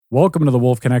Welcome to the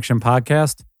Wolf Connection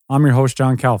podcast. I'm your host,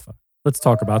 John Kalfa. Let's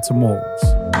talk about some wolves.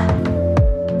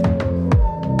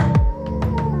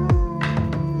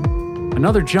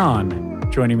 Another John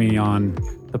joining me on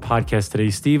the podcast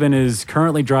today. Steven is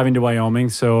currently driving to Wyoming,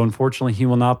 so unfortunately he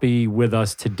will not be with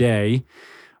us today.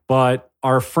 But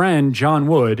our friend, John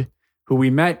Wood, who we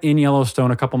met in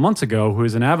Yellowstone a couple months ago, who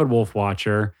is an avid wolf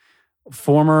watcher,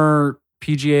 former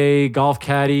PGA golf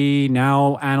caddy,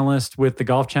 now analyst with the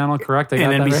Golf Channel, correct? I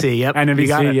got and NBC, that right? yep. And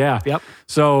NBC, yeah. Yep.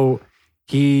 So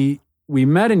we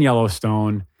met in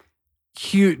Yellowstone.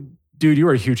 Dude, you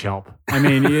were a huge help. I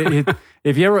mean,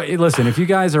 if you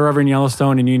guys are ever in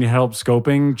Yellowstone and you need help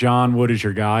scoping, John Wood is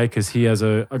your guy because he has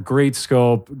a great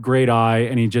scope, great eye,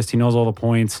 and he knows all the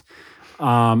points.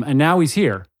 And now he's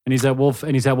here and he's at Wolf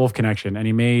Connection and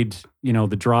he made,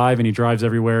 the drive and he drives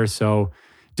everywhere. So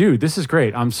dude, this is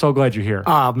great. I'm so glad you're here.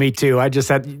 Me too. I just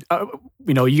had,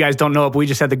 you guys don't know it, but we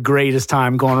just had the greatest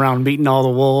time going around meeting all the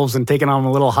wolves and taking on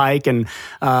a little hike. And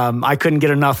I couldn't get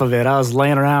enough of it. I was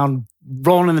laying around,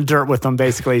 rolling in the dirt with them,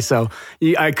 basically. So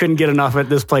I couldn't get enough of it.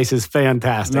 This place is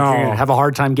fantastic. No. You're gonna have a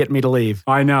hard time getting me to leave.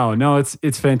 I know. No,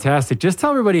 it's fantastic. Just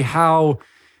tell everybody how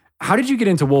did you get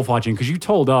into wolf watching? Because you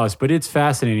told us, but it's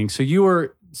fascinating. So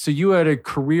you had a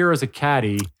career as a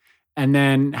caddy. And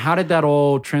then how did that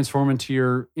all transform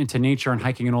into nature and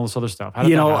hiking and all this other stuff? How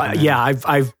did that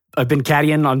happen? I've been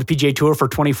caddying on the PGA Tour for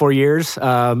 24 years.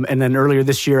 And then earlier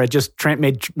this year, I just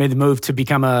made the move to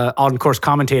become a on-course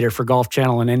commentator for Golf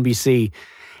Channel and NBC.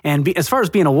 And as far as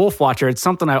being a wolf watcher, it's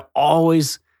something I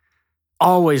always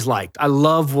liked. I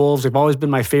love wolves. They've always been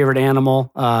my favorite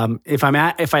animal. If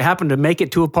I happen to make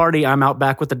it to a party, I'm out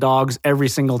back with the dogs every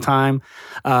single time.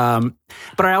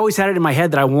 But I always had it in my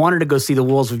head that I wanted to go see the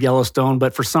wolves of Yellowstone.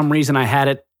 But for some reason, I had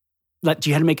it that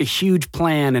you had to make a huge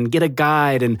plan and get a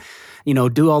guide and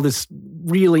do all this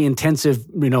really intensive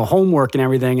homework and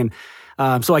everything.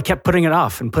 And so I kept putting it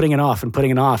off. And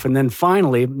then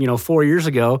finally, 4 years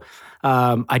ago,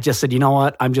 I just said, you know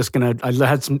what? I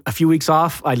had a few weeks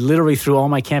off. I literally threw all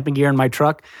my camping gear in my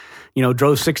truck,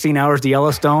 drove 16 hours to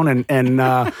Yellowstone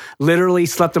and literally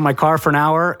slept in my car for an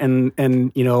hour. And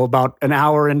about an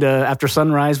hour after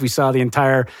sunrise, we saw the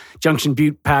entire Junction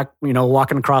Butte pack,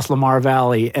 walking across Lamar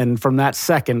Valley. And from that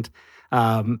second,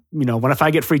 if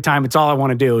I get free time, it's all I want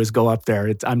to do is go up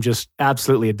there. I'm just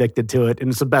absolutely addicted to it.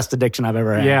 And it's the best addiction I've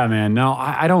ever had. Yeah, man. No,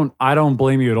 I don't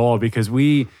blame you at all because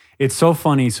it's so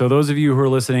funny. So those of you who are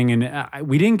listening, and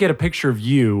we didn't get a picture of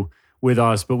you with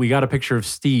us, but we got a picture of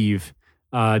Steve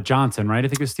Johnson, right? I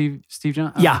think it was Steve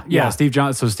Johnson. Yeah. Steve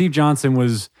Johnson. So Steve Johnson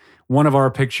was one of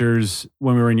our pictures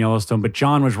when we were in Yellowstone, but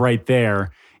John was right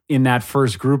there in that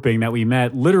first grouping that we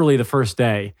met, literally the first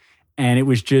day, and it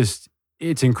was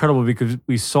it's incredible because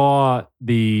we saw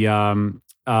the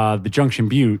Junction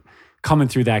Butte coming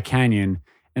through that canyon,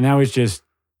 and that was just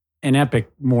an epic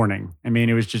morning. I mean,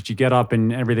 it was just you get up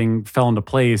and everything fell into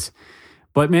place.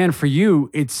 But man, for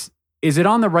you, is it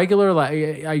on the regular?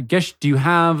 I guess do you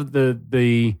have the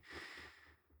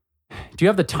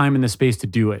time and the space to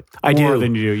do it? I do. More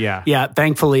than you do, yeah. Yeah,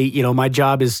 thankfully, my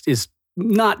job is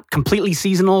not completely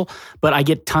seasonal, but I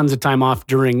get tons of time off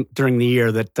during the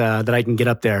year that I can get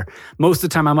up there. Most of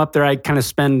the time I'm up there, I kind of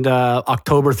spend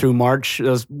October through March.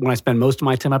 Those when I spend most of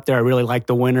my time up there. I really like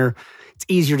the winter. It's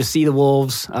easier to see the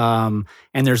wolves, and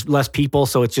there's less people,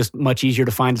 so it's just much easier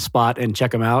to find a spot and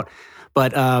check them out.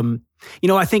 But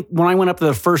I think when I went up there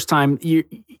the first time,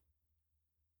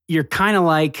 you're kind of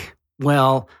like,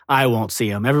 well, I won't see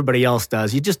them. Everybody else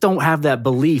does. You just don't have that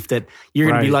belief that you're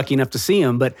going to be lucky enough to see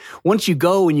them. But once you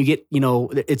go and you get,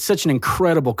 it's such an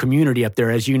incredible community up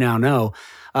there, as you now know.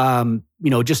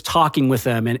 Just talking with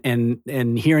them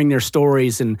and hearing their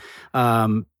stories and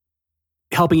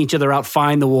helping each other out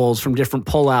find the wolves from different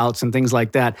pullouts and things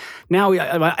like that. Now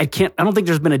I don't think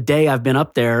there's been a day I've been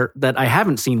up there that I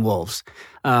haven't seen wolves.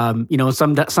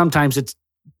 Sometimes it's,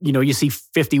 you see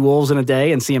 50 wolves in a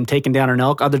day and see them taking down an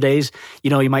elk. Other days,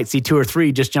 you might see 2 or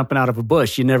 3 just jumping out of a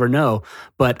bush. You never know.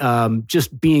 But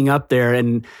just being up there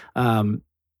and,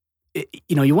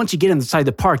 once you get inside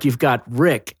the park, you've got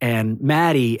Rick and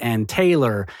Maddie and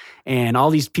Taylor and all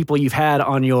these people you've had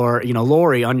on your,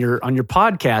 Lori on your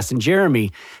podcast and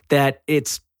Jeremy, that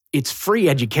it's free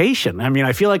education. I mean,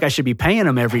 I feel like I should be paying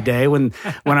them every day when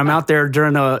I'm out there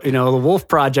during the Wolf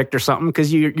Project or something,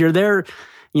 because you're there,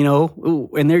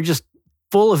 and they're just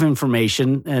full of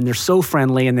information and they're so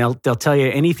friendly and they'll tell you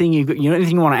anything anything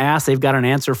you want to ask, they've got an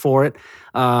answer for it.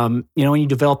 And you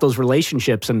develop those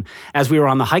relationships. And as we were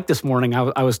on the hike this morning,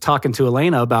 I was talking to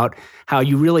Elena about how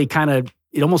you really kind of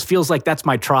it almost feels like that's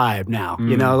my tribe now. Mm.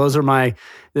 You know, those are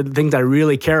the things I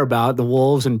really care about, the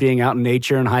wolves and being out in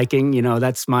nature and hiking. You know,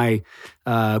 that's my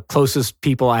closest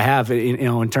people I have,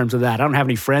 in terms of that. I don't have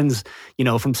any friends,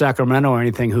 from Sacramento or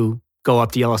anything who go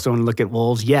up to Yellowstone and look at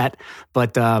wolves yet.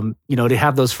 But, to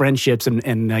have those friendships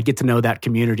and get to know that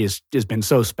community has been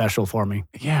so special for me.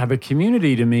 Yeah, the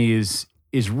community to me is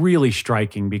really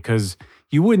striking, because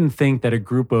you wouldn't think that a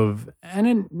group of,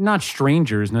 and not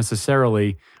strangers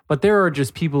necessarily, but there are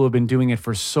just people who have been doing it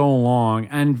for so long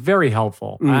and very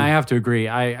helpful. I have to agree.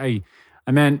 I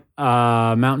met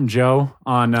Mountain Joe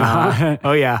on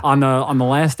oh yeah on the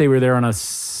last day we were there on a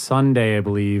Sunday, I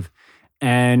believe,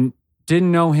 and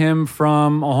didn't know him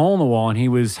from a hole in the wall, and he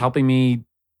was helping me,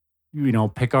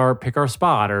 pick our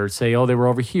spot, or say, oh, they were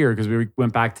over here, because we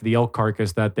went back to the elk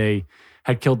carcass that they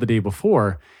had killed the day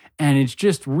before. And it's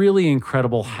just really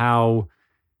incredible how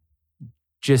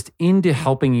just into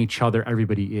helping each other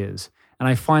everybody is. And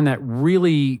I find that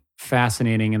really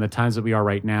fascinating in the times that we are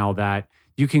right now, that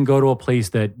you can go to a place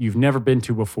that you've never been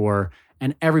to before,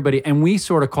 and we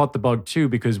sort of caught the bug too,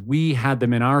 because we had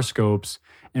them in our scopes,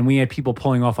 and we had people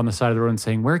pulling off on the side of the road and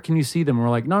saying, where can you see them? And we're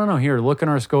like, no, here, look in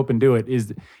our scope and do it.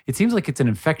 It seems like it's an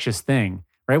infectious thing.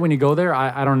 Right when you go there,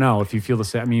 I don't know if you feel the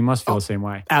same. I mean, you must feel the same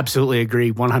way. Absolutely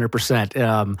agree,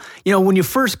 100%. When you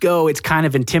first go, it's kind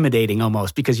of intimidating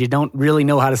almost, because you don't really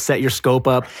know how to set your scope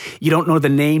up. You don't know the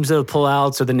names of the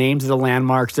pullouts or the names of the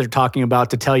landmarks they're talking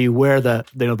about to tell you where the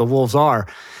wolves are.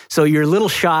 So you're a little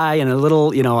shy and a little,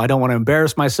 I don't want to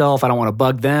embarrass myself. I don't want to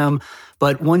bug them.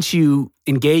 But once you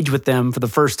engage with them for the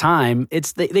first time,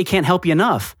 they can't help you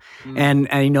enough. And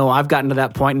I've gotten to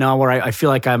that point now where I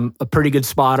feel like I'm a pretty good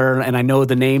spotter, and I know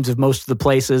the names of most of the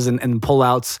places and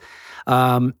pullouts.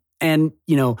 To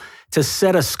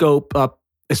set a scope up,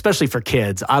 especially for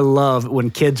kids, I love when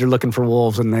kids are looking for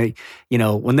wolves and they,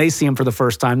 when they see them for the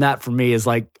first time. That for me is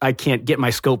like, I can't get my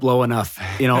scope low enough,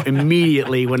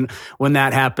 immediately when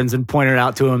that happens, and point it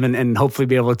out to them and hopefully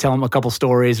be able to tell them a couple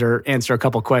stories or answer a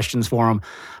couple questions for them.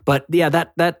 But yeah,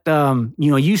 that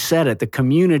you said it, the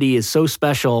community is so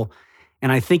special,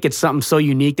 and I think it's something so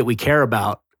unique that we care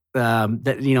about, that,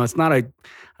 it's not I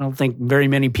don't think very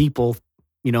many people,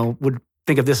 would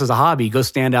think of this as a hobby. Go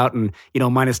stand out and,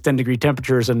 minus 10 degree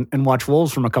temperatures and watch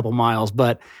wolves from a couple miles.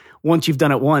 But once you've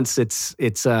done it once, it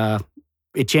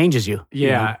changes you.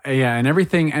 Yeah. Yeah. And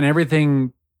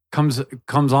everything comes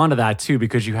onto that too,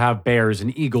 because you have bears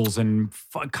and eagles and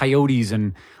coyotes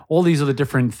and all these other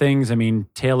different things. I mean,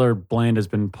 Taylor Bland has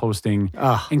been posting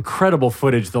incredible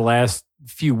footage the last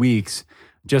few weeks,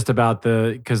 just about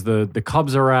because the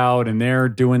Cubs are out and they're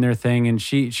doing their thing. And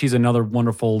she's another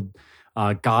wonderful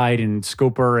guide and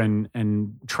scoper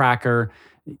and tracker.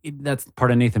 That's part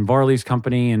of Nathan Varley's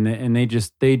company, and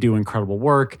they do incredible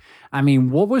work. I mean,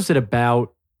 what was it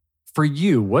about for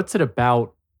you? What's it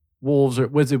about wolves? Or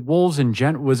was it wolves in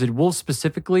general? Was it wolves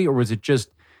specifically, or was it just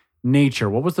nature?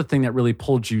 What was the thing that really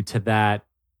pulled you to that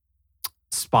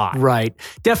spot? Right.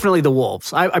 Definitely the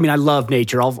wolves. I mean, I love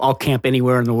nature. I'll camp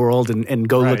anywhere in the world and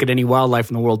go look at any wildlife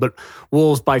in the world, but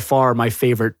wolves by far are my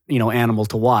favorite, animal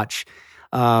to watch.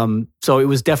 So it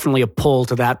was definitely a pull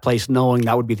to that place, knowing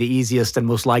that would be the easiest and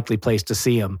most likely place to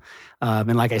see them.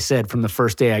 And like I said, from the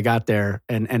first day I got there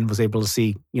and was able to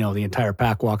see, the entire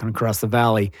pack walking across the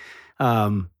valley,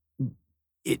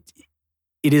 it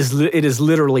is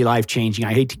literally life-changing.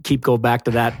 I hate to keep going back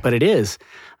to that, but it is.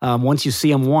 Once you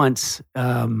see them once,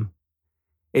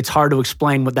 it's hard to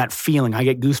explain what that feeling. I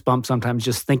get goosebumps sometimes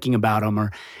just thinking about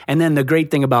them. And then the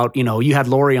great thing about, you had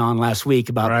Lori on last week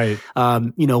about,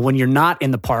 when you're not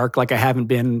in the park, like I haven't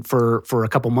been for a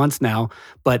couple months now,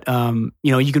 but,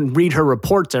 you can read her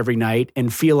reports every night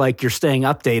and feel like you're staying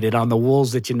updated on the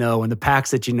wolves that and the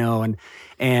packs that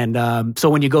And so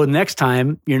when you go the next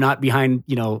time, you're not behind,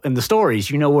 in the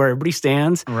stories. You know where everybody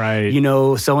stands. Right.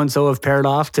 So-and-so have paired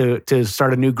off to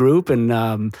start a new group.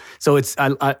 And so it's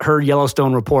her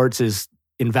Yellowstone reports is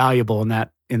invaluable in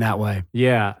that way.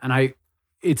 Yeah. And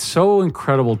it's so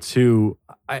incredible too.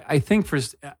 I think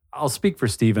I'll speak for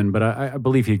Stephen, but I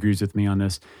believe he agrees with me on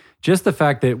this. Just the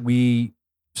fact that we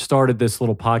started this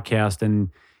little podcast, and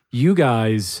you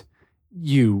guys,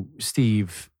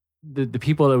 Steve, the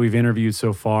people that we've interviewed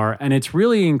so far, and it's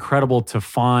really incredible to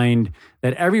find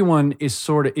that everyone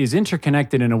is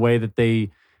interconnected in a way that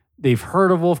they've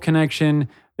heard of Wolf Connection.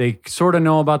 They sort of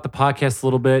know about the podcast a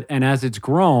little bit, and as it's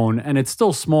grown, and it's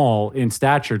still small in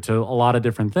stature to a lot of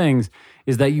different things,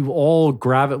 is that we've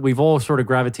all sort of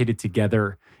gravitated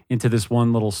together into this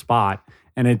one little spot.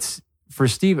 And it's for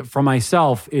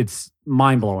myself, it's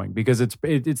mind blowing, because it's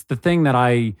the thing that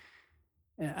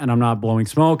and I'm not blowing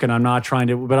smoke, and I'm not trying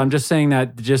to, but I'm just saying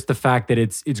that just the fact that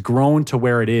it's grown to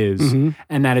where it is,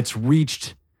 and that it's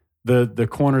reached the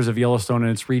corners of Yellowstone,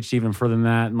 and it's reached even further than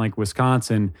that in like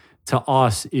Wisconsin, to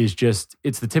us is just,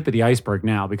 it's the tip of the iceberg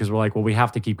now, because we're like, well, we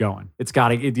have to keep going. It's got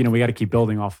to, we got to keep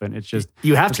building off of it. It's just,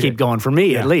 you have to keep going for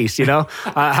me, at least, so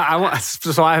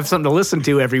I have something to listen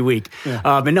to every week.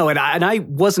 Yeah. And I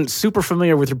wasn't super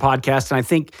familiar with your podcast. And I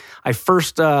think I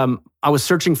first, I was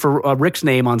searching for Rick's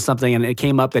name on something, and it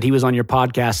came up that he was on your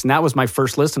podcast, and that was my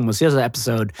first listen, was his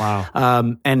episode.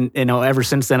 Wow. And ever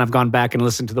since then, I've gone back and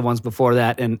listened to the ones before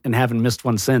that, and haven't missed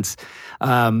one since.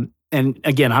 And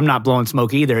again, I'm not blowing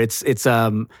smoke either. It's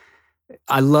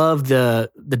I love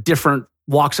the different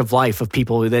walks of life of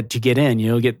people that you get in.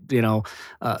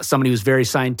 Somebody who's very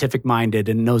scientific minded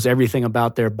and knows everything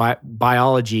about their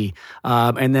biology,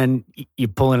 and then you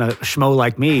pull in a schmo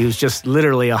like me who's just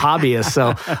literally a hobbyist.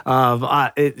 So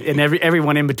and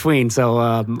everyone in between. So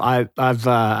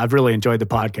I've really enjoyed the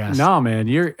podcast. No,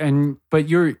 man, but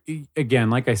you're again,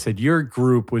 like I said, your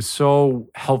group was so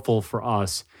helpful for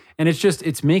us. And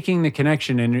it's making the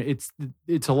connection, and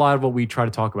it's a lot of what we try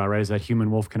to talk about, right? Is that human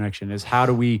wolf connection? Is how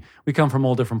do we come from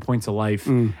all different points of life,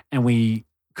 and we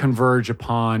converge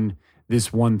upon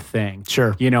this one thing.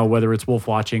 Sure. Whether it's wolf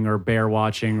watching or bear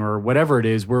watching or whatever it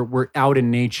is, we're out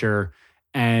in nature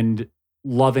and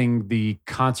loving the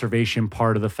conservation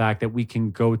part of the fact that we can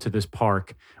go to this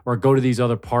park or go to these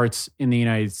other parts in the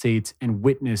United States and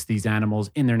witness these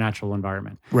animals in their natural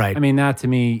environment. Right. I mean, that to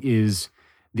me is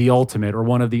the ultimate, or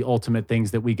one of the ultimate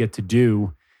things that we get to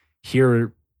do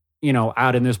here,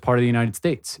 out in this part of the United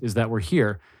States, is that we're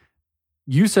here.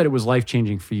 You said it was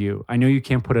life-changing for you. I know you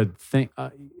can't put a thing,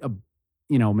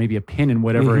 maybe a pin in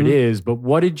whatever it is, but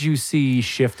what did you see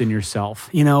shift in yourself?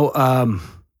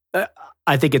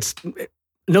 I think it's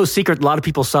no secret. A lot of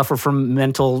people suffer from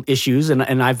mental issues,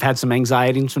 and I've had some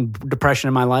anxiety and some depression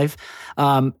in my life.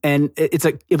 And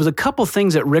it was a couple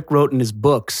things that Rick wrote in his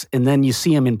books, and then you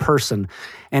see him in person.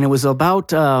 And it was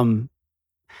about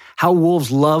how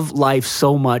wolves love life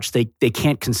so much they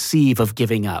can't conceive of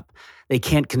giving up. They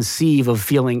can't conceive of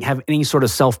have any sort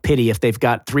of self-pity. If they've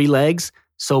got 3 legs,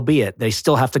 so be it. They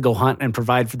still have to go hunt and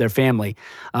provide for their family.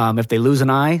 If they lose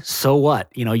an eye, so what?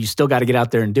 You still got to get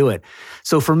out there and do it.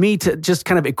 So for me to just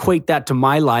kind of equate that to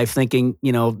my life, thinking,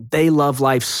 they love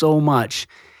life so much.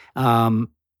 You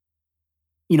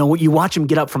watch them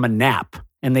get up from a nap,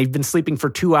 and they've been sleeping for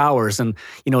 2 hours, and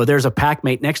there's a pack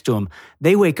mate next to them.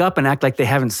 They wake up and act like they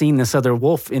haven't seen this other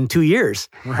wolf in 2 years.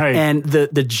 Right. And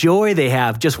the joy they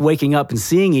have just waking up and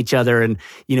seeing each other, and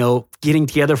getting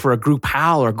together for a group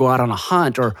howl or go out on a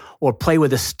hunt or play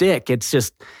with a stick. It's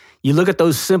just, you look at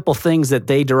those simple things that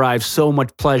they derive so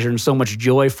much pleasure and so much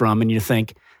joy from, and you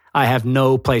think, I have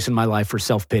no place in my life for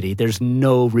self-pity. There's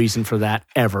no reason for that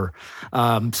ever.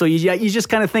 So you just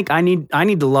kind of think, I need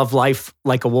to love life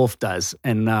like a wolf does.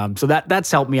 And so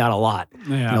that's helped me out a lot,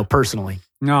 personally.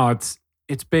 No,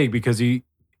 it's big, because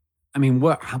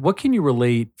what can you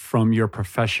relate from your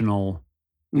professional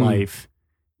life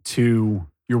to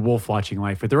your wolf watching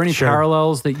life? Are there any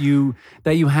parallels that you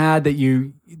had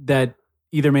that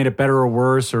either made it better or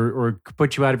worse, or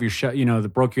put you out of your shell,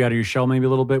 that broke you out of your shell maybe a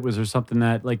little bit? Was there something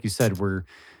that, like you said, but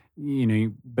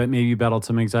maybe you battled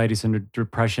some anxiety, some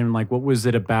depression? Like, what was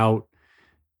it about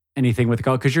anything with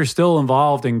golf? Because you're still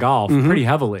involved in golf pretty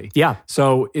heavily. Yeah.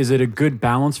 So is it a good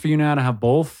balance for you now to have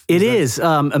both? It is.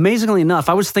 Amazingly enough,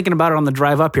 I was thinking about it on the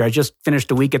drive up here. I just finished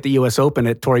a week at the U.S. Open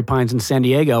at Torrey Pines in San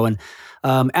Diego. And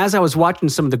as I was watching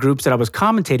some of the groups that I was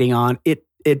commentating on, it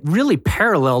really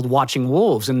paralleled watching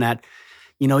wolves in that,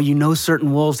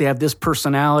 certain wolves, they have this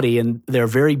personality and they're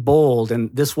very bold,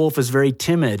 and this wolf is very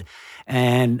timid.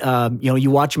 And, you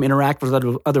watch them interact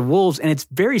with other wolves, and it's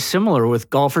very similar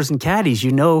with golfers and caddies.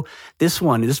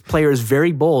 This player is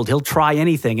very bold. He'll try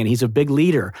anything, and he's a big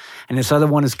leader. And this other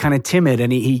one is kind of timid,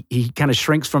 and he kind of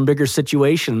shrinks from bigger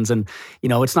situations. And,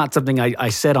 it's not something I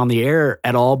said on the air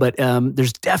at all, but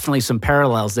there's definitely some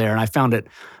parallels there. And I found it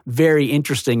very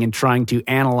interesting in trying to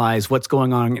analyze what's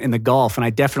going on in the golf. And I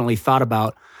definitely thought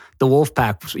about the wolf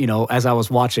pack, as I was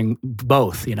watching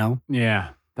both, Yeah.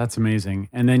 That's amazing.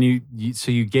 And then you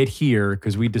get here,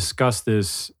 because we discussed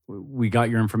this. We got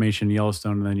your information in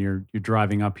Yellowstone, and then you're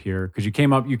driving up here because you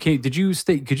came up. Did you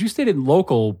stay? Because you stayed in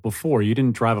local before. You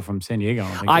didn't drive up from San Diego.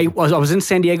 I was in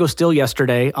San Diego still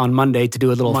yesterday on Monday to do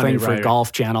a little thing for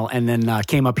Golf Channel, and then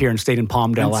came up here and stayed in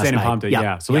Palmdale last night. Stayed in Palmdale,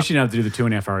 yeah. So at least you didn't have to do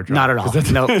the 2.5 hour drive. Not at all.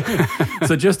 No.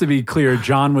 So just to be clear,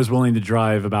 John was willing to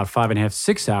drive about 5.5,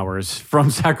 6 hours from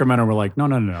Sacramento. We're like, no,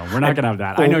 we're not going to have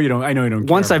that. Well, I know you don't.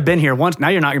 Once I've been here, now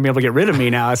you're not going to be able to get rid of me.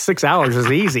 Now 6 hours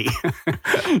is easy.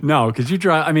 No, because you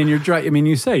drive. mean,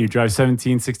 you say you drive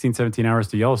 16, 17 hours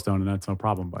to Yellowstone, and that's no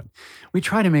problem. But we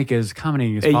try to make it as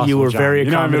accommodating as possible. You were John. very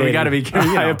accommodating. We got to be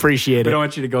careful. I appreciate it. We don't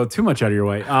want you to go too much out of your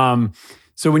way.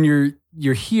 So when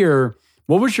you're here,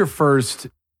 what was your first?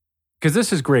 Because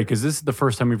this is great. Because this is the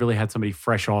first time we've really had somebody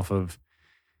fresh off of.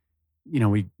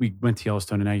 We went to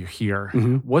Yellowstone, and now you're here.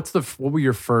 Mm-hmm. What were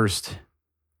your first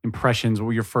impressions?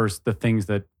 What were the things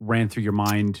that ran through your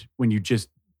mind when you just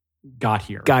got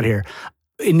here?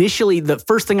 Initially, the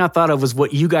first thing I thought of was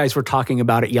what you guys were talking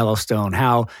about at Yellowstone,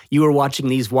 how you were watching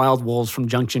these wild wolves from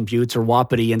Junction Buttes or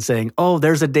Wapiti and saying, oh,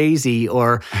 there's a daisy,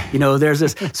 or, there's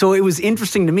this. So it was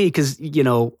interesting to me because,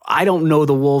 I don't know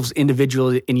the wolves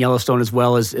individually in Yellowstone as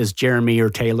well as Jeremy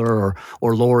or Taylor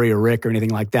or Lori or Rick or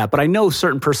anything like that. But I know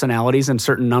certain personalities and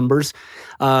certain numbers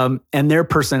and their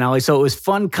personalities. So it was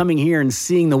fun coming here and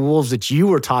seeing the wolves that you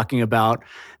were talking about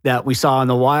that we saw in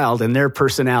the wild and their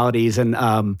personalities.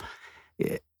 And,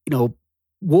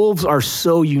 wolves are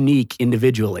so unique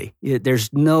individually.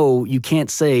 You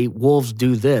can't say wolves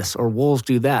do this or wolves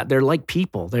do that. They're like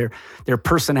people. Their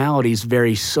personalities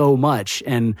vary so much.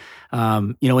 And,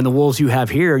 in the wolves you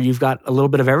have here, you've got a little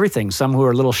bit of everything. Some who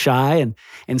are a little shy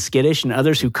and skittish, and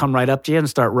others who come right up to you and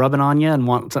start rubbing on you and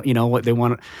want, what they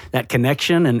want, that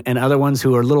connection, and other ones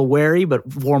who are a little wary but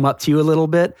warm up to you a little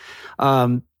bit.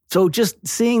 So just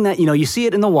seeing that, you see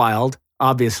it in the wild,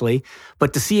 obviously,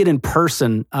 but to see it in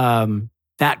person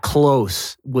that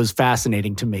close was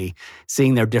fascinating to me,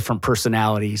 seeing their different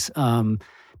personalities.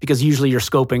 Because usually you're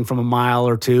scoping from a mile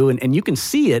or two, and you can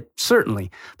see it, certainly,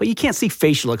 but you can't see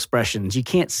facial expressions. You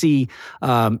can't see,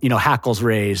 hackles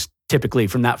raised typically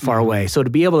from that far away. So to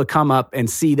be able to come up and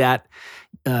see that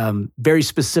very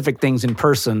specific things in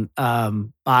person,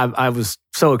 I was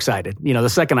so excited. The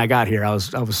second I got here, I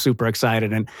was super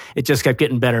excited, and it just kept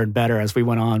getting better and better as we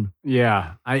went on.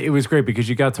 Yeah, it was great because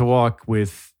you got to walk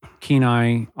with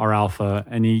Kenai, our alpha,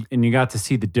 and you got to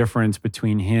see the difference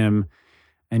between him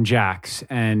and Jax,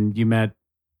 and you met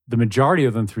the majority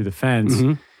of them through the fence.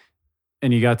 Mm-hmm.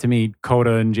 And you got to meet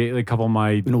Coda and a couple of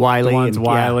my Wiley.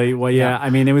 Wiley. Yeah. Well, yeah. I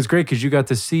mean, it was great because you got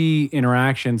to see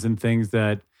interactions and things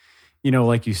that,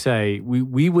 like you say,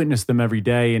 we witness them every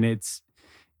day. And it's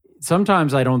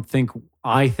sometimes I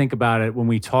think about it when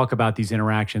we talk about these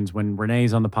interactions, when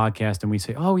Renee's on the podcast and we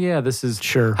say, oh, yeah, this is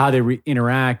how they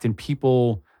interact. And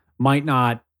people might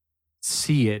not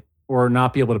see it or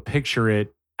not be able to picture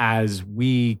it as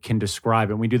we can describe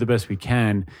it. And we do the best we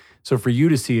can. So for you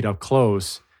to see it up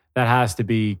close, that has to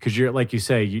be because you're like you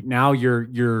say. Now your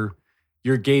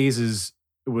gaze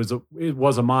it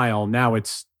was a mile. Now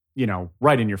it's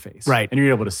right in your face, right, and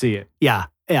you're able to see it. Yeah,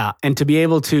 and to be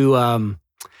able to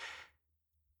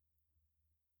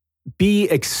be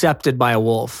accepted by a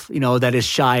wolf, that is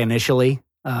shy initially,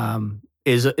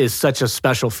 is such a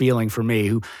special feeling for me.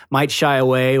 Who might shy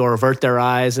away or avert their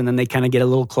eyes, and then they kind of get a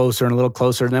little closer and a little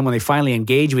closer, and then when they finally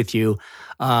engage with you.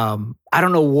 I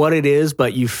don't know what it is,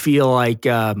 but you feel like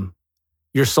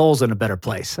your soul's in a better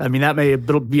place. I mean, that may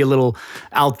be a little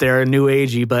out there and new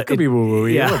agey, but could be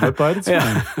woo-woo-y a little bit, but it's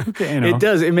fine. Okay, It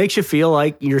does. It makes you feel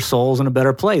like your soul's in a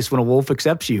better place when a wolf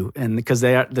accepts you, and because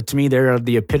to me, they're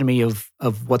the epitome of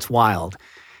what's wild.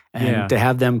 And to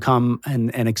have them come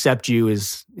and accept you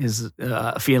is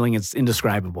a feeling it's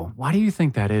indescribable. Why do you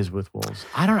think that is with wolves?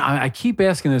 I don't know. I keep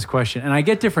asking this question, and I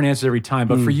get different answers every time.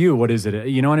 But for you, what is it?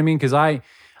 You know what I mean? Because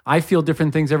I feel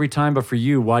different things every time. But for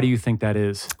you, why do you think that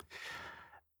is?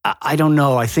 I don't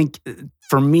know. I think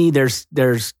for me, there's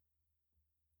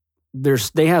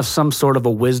they have some sort of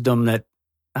a wisdom that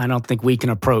I don't think we can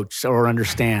approach or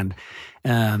understand,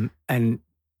 and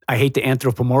I hate to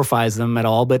anthropomorphize them at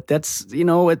all, but that's,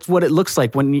 it's what it looks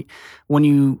like when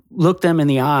you look them in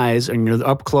the eyes and you're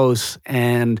up close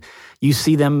and you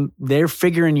see them, they're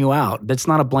figuring you out. That's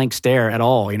not a blank stare at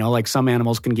all. Like some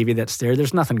animals can give you that stare.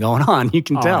 There's nothing going on. You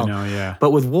can tell. I know, yeah.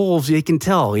 But with wolves, you can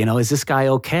tell, is this guy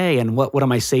okay? And what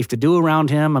am I safe to do around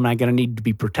him? Am I going to need to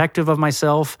be protective of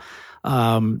myself?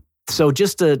 So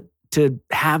just to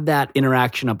have that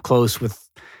interaction up close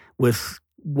with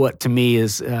what to me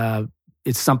is,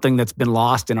 it's something that's been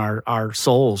lost in our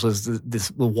souls, is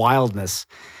the wildness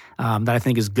that I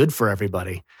think is good for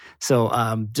everybody.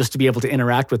 So just to be able to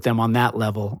interact with them on that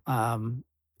level.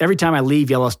 Every time I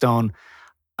leave Yellowstone,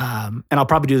 and I'll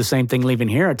probably do the same thing leaving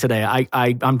here today,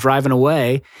 I'm driving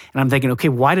away and I'm thinking, okay,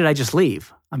 why did I just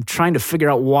leave? I'm trying to figure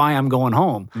out why I'm going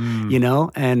home,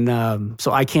 and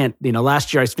so I can't,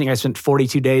 last year I think I spent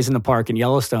 42 days in the park in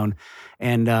Yellowstone,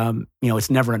 and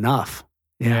it's never enough.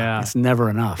 Yeah, it's never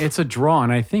enough. It's a draw,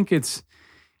 and I think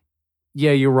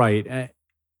you're right.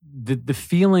 The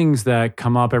feelings that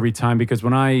come up every time, because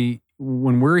when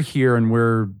when we're here and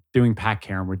we're doing pack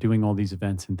care and we're doing all these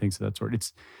events and things of that sort,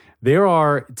 there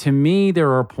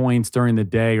are points during the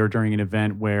day or during an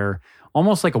event where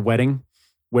almost like a wedding,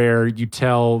 where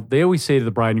they always say to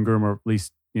the bride and groom, or at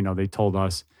least, they told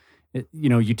us,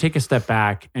 you take a step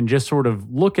back and just sort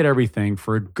of look at everything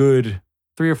for a good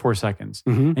 3 or 4 seconds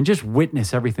and just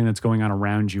witness everything that's going on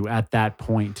around you at that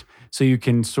point. So you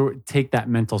can sort of take that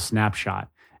mental snapshot.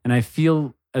 And I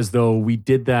feel as though we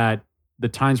did that. The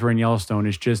times we're in Yellowstone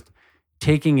is just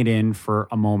taking it in for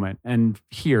a moment. And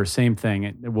here, same thing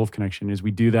at Wolf Connection is we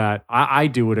do that. I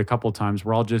do it a couple of times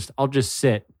where I'll just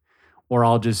sit, or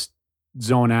I'll just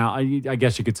zone out. I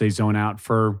guess you could say zone out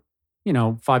for,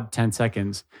 5 to 10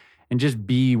 seconds and just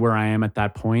be where I am at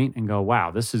that point and go, wow,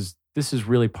 this is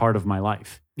really part of my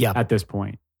life at this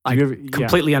point. I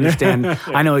completely understand.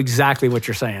 I know exactly what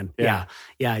you're saying. Yeah.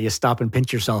 You stop and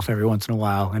pinch yourself every once in a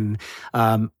while. And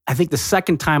I think the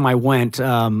second time I went,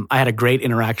 I had a great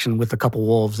interaction with a couple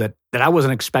wolves that I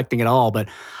wasn't expecting at all. But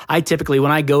I typically,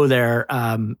 when I go there,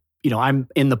 I'm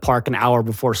in the park an hour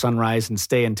before sunrise and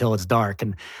stay until it's dark.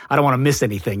 And I don't want to miss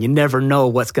anything. You never know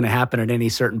what's going to happen at any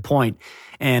certain point.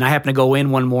 And I happened to go in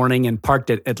one morning and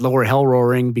parked at Lower Hell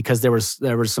Roaring because there was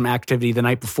some activity the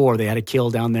night before. They had a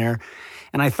kill down there.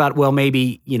 And I thought, well,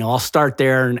 maybe, I'll start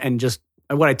there and just,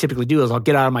 what I typically do is I'll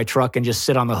get out of my truck and just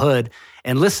sit on the hood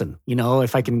and listen.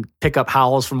 If I can pick up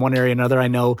howls from one area to another, I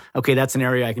know, okay, that's an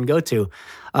area I can go to.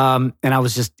 And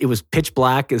it was pitch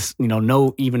black,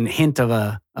 no even hint of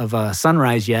a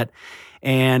sunrise yet.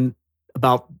 And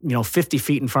about, 50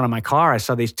 feet in front of my car, I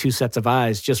saw these 2 sets of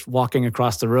eyes just walking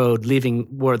across the road, leaving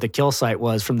where the kill site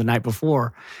was from the night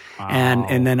before. Wow.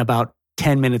 And then about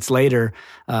 10 minutes later,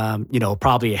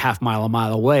 probably a a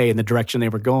mile away in the direction they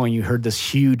were going, you heard this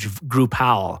huge group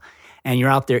howl. And you're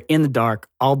out there in the dark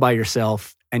all by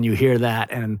yourself and you hear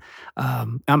that. And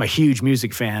I'm a huge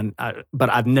music fan, but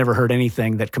I've never heard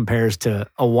anything that compares to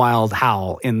a wild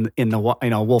howl in the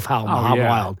wolf howl,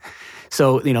 wild.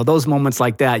 So, those moments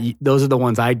like that, those are the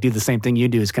ones I do the same thing you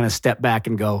do, is kind of step back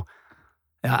and go,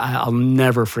 I'll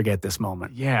never forget this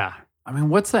moment. Yeah. I mean,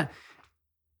 what's that?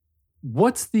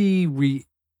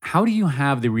 How do you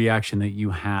have the reaction that you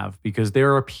have? Because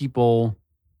there are people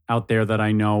out there that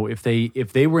I know, if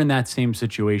they were in that same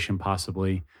situation,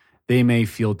 possibly, they may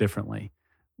feel differently,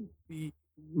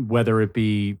 whether it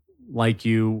be like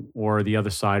you or the other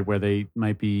side where they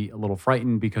might be a little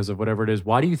frightened because of whatever it is.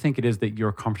 Why do you think it is that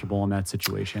you're comfortable in that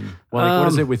situation? Well, what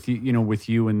is it with you, with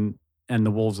you and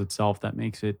the wolves itself that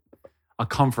makes it a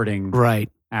comforting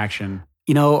action?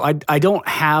 I don't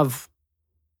have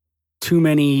too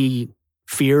many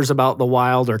fears about the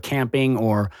wild or camping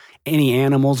or any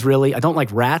animals, really. I don't like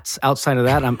rats. Outside of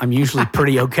that, I'm usually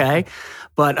pretty okay.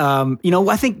 But,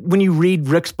 I think when you read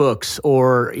Rick's books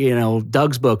or,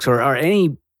 Doug's books or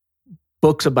any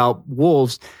books about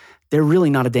wolves, they're really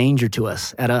not a danger to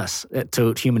us,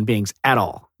 to human beings at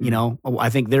all. I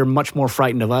think they're much more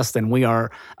frightened of us than we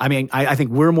are. I mean, I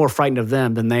think we're more frightened of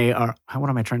them than they are. What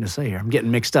am I trying to say here? I'm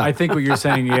getting mixed up. I think what you're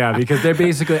saying, because they're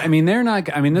basically, they're not,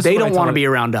 they don't want to be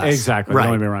around us. Exactly. Right.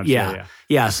 They don't want to be around us.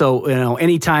 Yeah. So,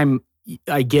 anytime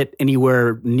I get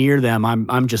anywhere near them,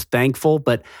 I'm just thankful.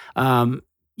 But,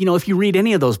 if you read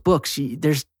any of those books,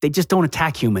 they just don't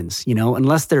attack humans,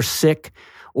 unless they're sick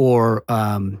or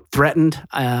threatened.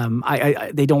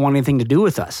 They don't want anything to do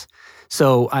with us.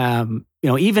 So,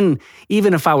 even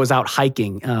if I was out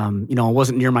hiking, I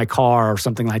wasn't near my car or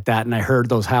something like that, and I heard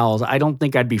those howls, I don't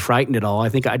think I'd be frightened at all. I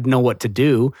think I'd know what to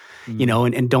do,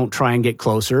 and don't try and get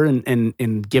closer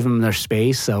and give them their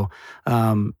space. So,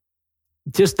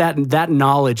 just that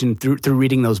knowledge and through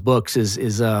reading those books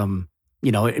is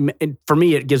for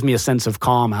me, it gives me a sense of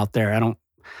calm out there. I don't.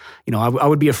 I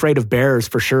would be afraid of bears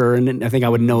for sure, and I think I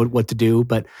would know what to do.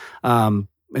 But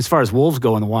as far as wolves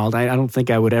go in the wild, I don't think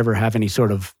I would ever have any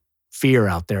sort of fear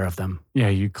out there of them. Yeah,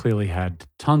 you clearly had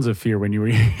tons of fear when you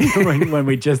were when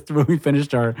we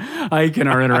finished our hike and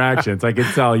our interactions. I could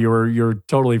tell you're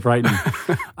totally frightened.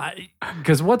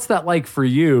 Because what's that like for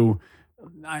you?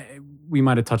 We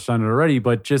might have touched on it already,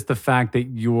 but just the fact that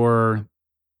you're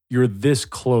this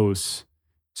close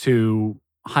to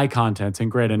high content, and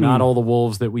granted, not all the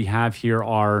wolves that we have here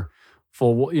are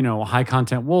full, high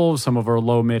content wolves. Some of them are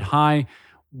low, mid, high.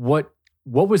 What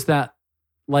was that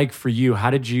like for you? How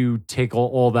did you take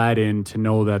all that in to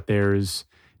know that there's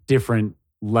different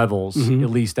levels, at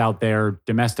least out there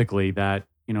domestically, that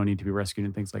need to be rescued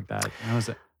and things like that? How was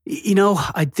it?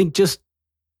 I think just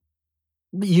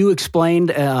you explained,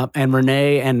 and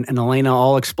Renee and Elena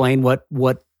all explained what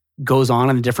goes on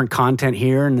in the different content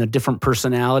here and the different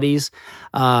personalities.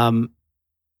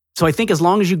 So I think as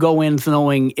long as you go in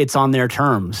knowing it's on their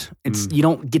terms, you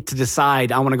don't get to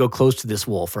decide, I want to go close to this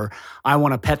wolf or I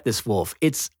want to pet this wolf.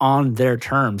 It's on their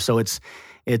terms. So it's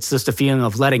just a feeling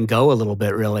of letting go a little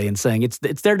bit, really, and saying it's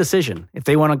their decision. If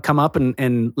they want to come up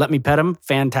and let me pet them,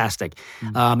 fantastic.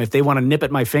 If they want to nip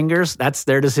at my fingers, that's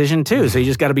their decision too. So you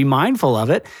just got to be mindful of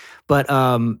it. But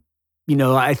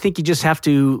I think you just have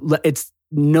to it's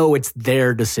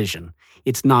their decision.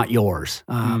 It's not yours.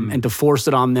 And to force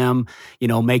it on them,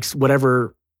 makes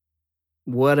whatever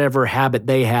habit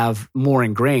they have more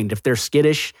ingrained. If they're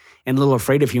skittish and a little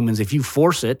afraid of humans, if you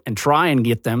force it and try and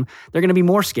get them, they're going to be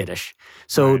more skittish.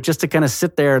 So just to kind of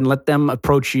sit there and let them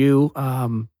approach you,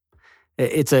 to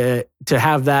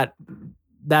have that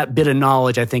bit of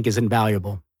knowledge, I think, is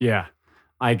invaluable. Yeah.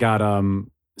 I got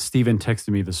Steven texted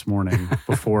me this morning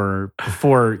before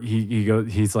he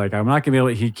goes. He's like, I'm not gonna be able.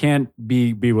 He can't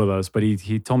be with us, but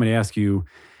he told me to ask you.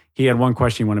 He had one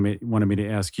question he wanted me to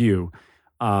ask you,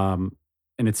 and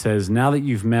it says, now that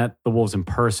you've met the wolves in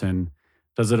person,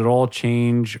 does it at all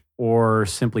change or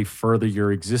simply further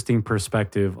your existing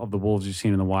perspective of the wolves you've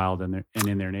seen in the wild and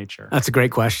in their nature? That's a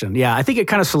great question. Yeah, I think it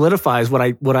kind of solidifies what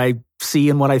I see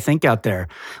and what I think out there.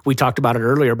 We talked about it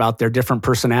earlier about their different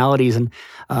personalities, and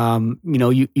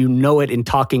you know it in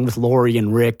talking with Lori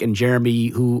and Rick and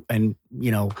Jeremy, and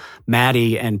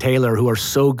Maddie and Taylor, who are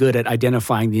so good at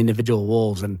identifying the individual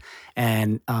wolves and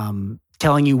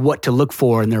telling you what to look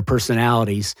for in their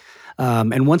personalities.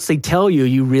 And once they tell you,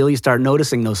 you really start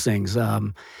noticing those things.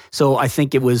 So I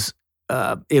think it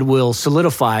will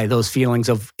solidify those feelings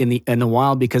of in the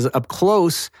wild, because up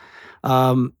close,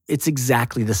 it's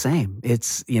exactly the same.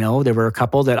 It's, there were a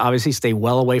couple that obviously stay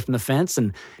well away from the fence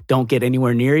and don't get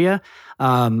anywhere near you.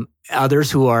 Others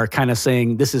who are kind of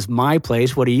saying, this is my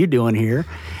place, what are you doing here?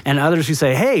 And others who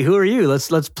say, hey, who are you?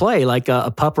 Let's play, like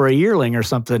a pup or a yearling or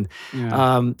something.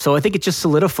 Yeah. So I think it just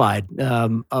solidified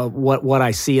what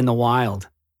I see in the wild.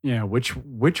 Yeah,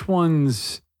 which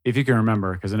ones, if you can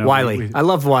remember, because I know Wiley. I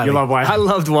loved Wiley. You love Wiley? I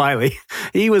loved Wiley.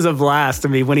 He was a blast to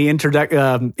me when he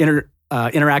interacted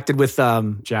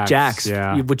with Jax.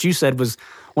 Yeah. What you said was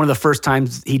one of the first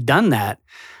times he'd done that.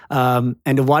 And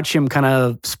to watch him kind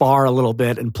of spar a little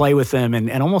bit and play with him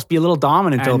and almost be a little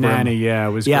dominant over Nanny, him. Yeah,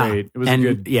 it was great. It was a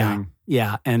good thing.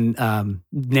 Yeah. And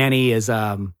Nanny is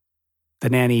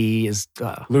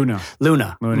Luna.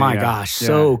 My gosh,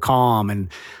 so calm, and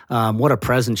what a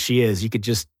presence she is. You could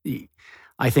just,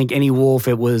 I think any wolf,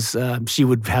 it was she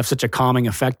would have such a calming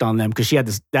effect on them, because she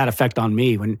had that effect on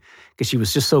me because she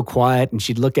was just so quiet, and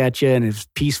she'd look at you and it was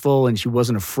peaceful, and she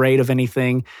wasn't afraid of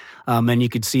anything. And you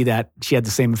could see that she had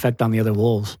the same effect on the other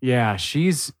wolves. Yeah,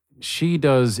 she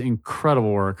does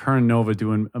incredible work. Her and Nova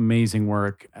doing amazing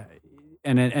work,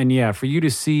 and yeah, for you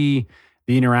to see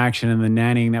the interaction and the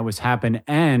nannying that was happening,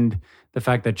 and the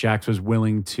fact that Jax was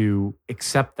willing to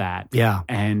accept that,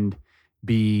 and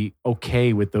be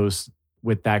okay with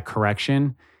that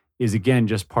correction, is again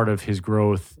just part of his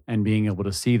growth and being able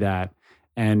to see that.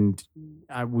 And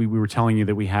we were telling you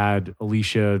that we had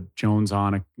Alicia Jones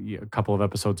on a couple of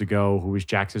episodes ago, who was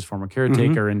Jax's former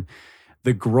caretaker, and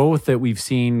the growth that we've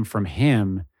seen from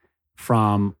him,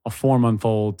 from a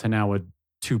 4-month-old to now a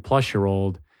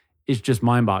 2+-year-old, is just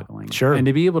mind-boggling. Sure. And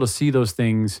to be able to see those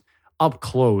things up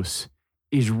close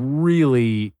is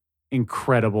really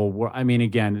incredible. I mean,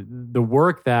 again, the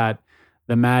work that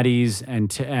the Maddies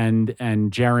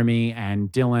and Jeremy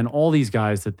and Dylan, all these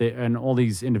guys and all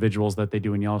these individuals that they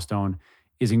do in Yellowstone,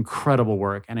 is incredible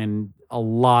work, and in a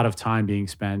lot of time being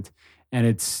spent. And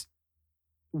it's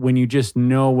when you just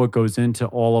know what goes into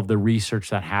all of the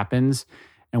research that happens,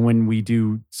 and when we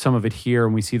do some of it here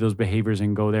and we see those behaviors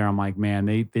and go there, I'm like, man,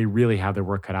 they really have their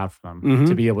work cut out for them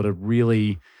to be able to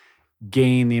really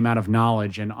gain the amount of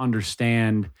knowledge and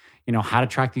understand, how to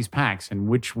track these packs and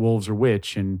which wolves are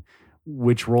which, and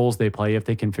which roles they play, if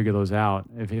they can figure those out,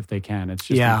 if they can. It's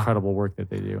just incredible work that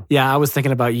they do. Yeah, I was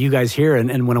thinking about you guys here,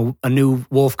 and when a new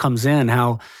wolf comes in,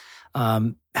 how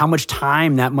much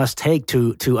time that must take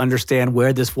to understand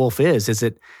where this wolf is.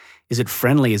 Is it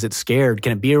friendly? Is it scared?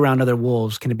 Can it be around other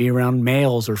wolves? Can it be around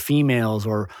males or females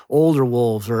or older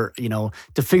wolves? Or,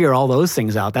 to figure all those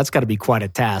things out, that's got to be quite a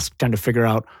task, trying to figure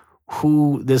out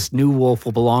who this new wolf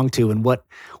will belong to and what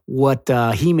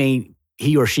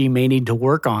he or she may need to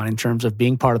work on in terms of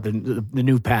being part of the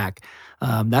new pack.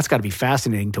 That's got to be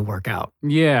fascinating to work out.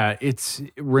 Yeah, it's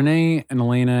Renee and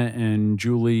Elena and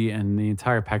Julie and the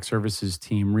entire pack services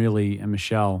team, really, and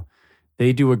Michelle.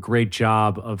 They do a great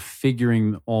job of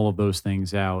figuring all of those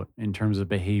things out in terms of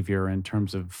behavior, in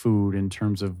terms of food, in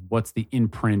terms of what's the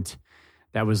imprint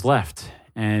that was left.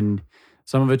 And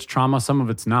some of it's trauma, some of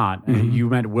it's not. You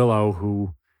met Willow,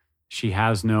 who she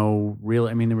has no real,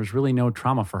 I mean, there was really no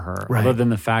trauma for her Right. other than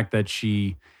the fact that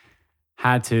she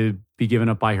had to be given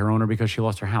up by her owner because she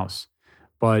lost her house.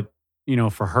 But, you know,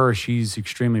 for her, she's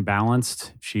extremely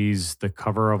balanced. She's the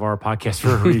cover of our podcast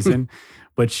for a reason.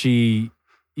 But you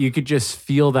could just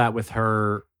feel that with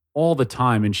her all the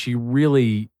time. And she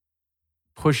really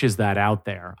pushes that out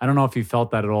there. I don't know if you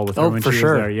felt that at all with her when for she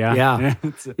sure. was there. Yeah.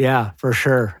 Yeah, for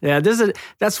sure. Yeah,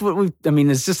 that's what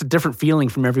it's just a different feeling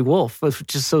from every wolf,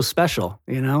 which is so special,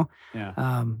 you know?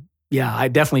 Yeah. Yeah, I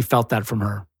definitely felt that from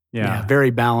her. Yeah.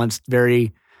 Very balanced,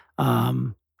 very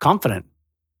confident.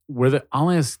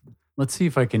 Let's see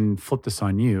if I can flip this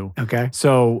on you. Okay.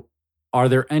 So are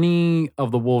there any of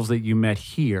the wolves that you met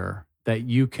here that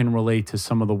you can relate to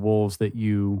some of the wolves that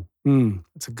you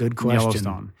That's a good question.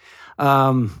 Yellowstone?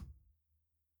 I'm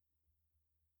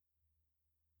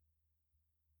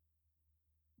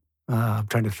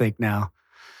trying to think now.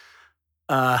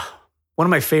 One of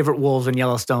my favorite wolves in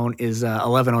Yellowstone is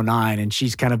 1109, and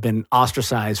she's kind of been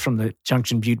ostracized from the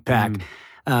Junction Butte pack.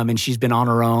 And she's been on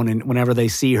her own, and whenever they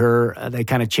see her, they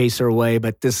kind of chase her away.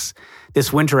 But this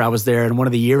winter I was there, and one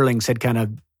of the yearlings had kind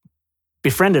of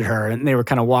befriended her, and they were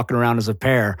kind of walking around as a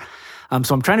pair.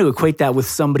 So I'm trying to equate that with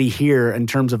somebody here in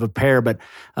terms of a pair, but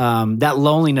that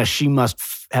loneliness she must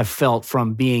have felt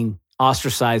from being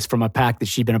ostracized from a pack that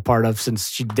she'd been a part of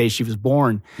since the day she was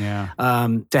born. Yeah.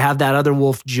 To have that other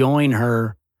wolf join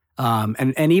her,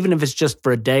 and even if it's just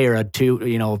for a day or two,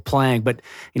 you know, playing, but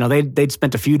you know, they'd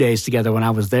spent a few days together when I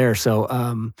was there.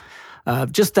 So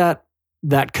just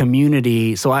that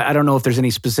community. So I don't know if there's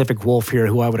any specific wolf here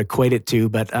who I would equate it to,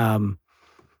 but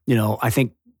you know, I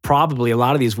think probably a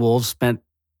lot of these wolves spent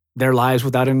their lives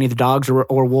without any of the dogs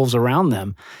or wolves around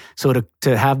them. So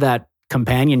to have that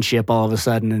companionship all of a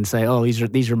sudden and say, oh,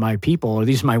 these are my people, or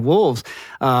these are my wolves,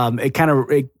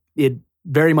 it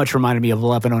very much reminded me of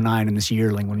 1109 and this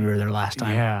yearling when we were there last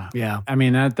time. Yeah. I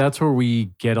mean, that's where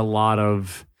we get a lot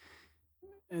of,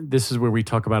 this is where we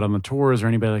talk about on the tours or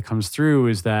anybody that comes through,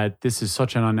 is that this is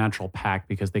such an unnatural pack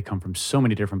because they come from so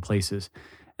many different places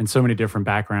and so many different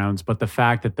backgrounds. But the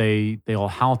fact that they all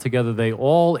howl together, they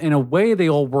all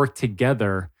work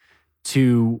together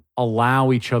to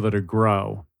allow each other to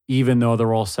grow, even though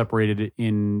they're all separated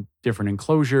in different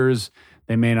enclosures.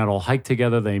 They may not all hike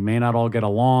together. They may not all get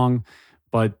along,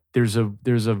 but there's a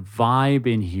vibe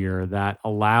in here that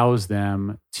allows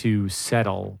them to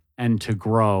settle and to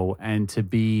grow and to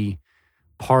be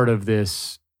part of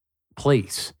this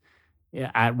place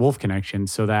at Wolf Connection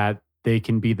so that they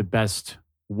can be the best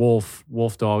wolf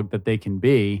dog that they can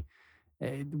be.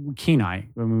 Kenai,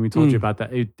 when we told you about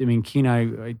that,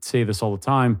 Kenai, I say this all the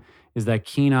time, is that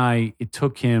Kenai, it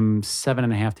took him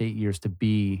 7.5 to 8 years to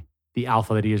be the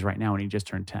alpha that he is right now, and he just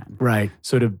turned 10. Right.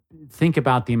 So to think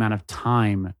about the amount of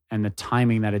time and the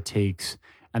timing that it takes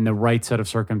and the right set of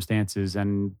circumstances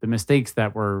and the mistakes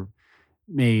that were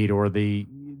made or the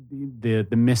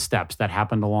missteps that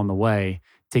happened along the way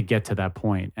to get to that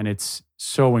point. And it's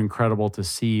so incredible to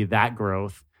see that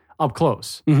growth up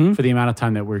close for the amount of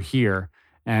time that we're here.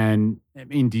 And I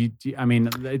mean,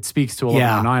 it speaks to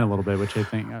 1109 a little bit, which I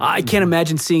think I can't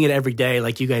imagine seeing it every day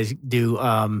like you guys do.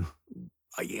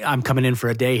 I'm coming in for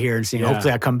a day here and seeing.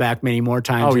 Hopefully, I come back many more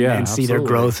times and see their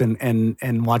growth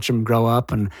and watch them grow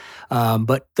up. And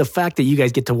but the fact that you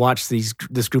guys get to watch this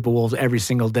group of wolves every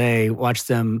single day, watch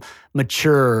them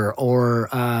mature or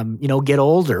get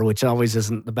older, which always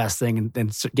isn't the best thing,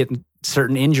 and getting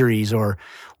certain injuries or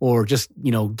just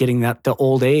getting the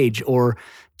old age, or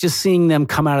just seeing them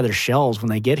come out of their shells when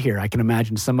they get here. I can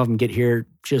imagine some of them get here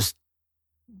just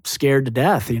scared to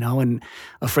death, and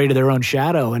afraid of their own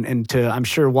shadow. And I'm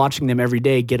sure watching them every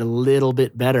day get a little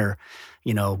bit better,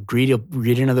 greet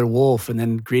another wolf and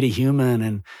then greet a human.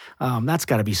 And that's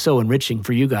got to be so enriching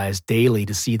for you guys daily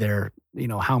to see their,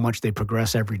 how much they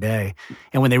progress every day.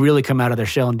 And when they really come out of their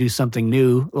shell and do something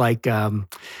new, like,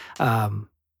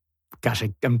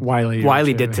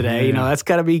 Wiley did today, Yeah. That's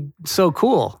got to be so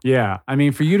cool. Yeah. I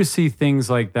mean, for you to see things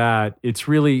like that, it's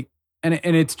really, and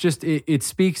it's just, it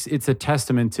speaks, it's a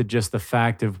testament to just the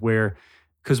fact of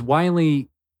because Wiley,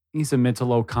 he's a mid to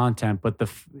low content, but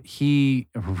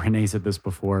Renee said this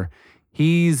before,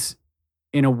 he's,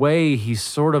 in a way, he's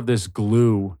sort of this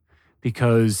glue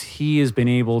because he has been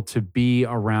able to be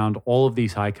around all of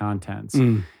these high contents.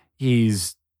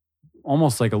 He's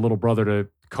almost like a little brother to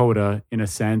Coda in a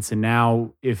sense. And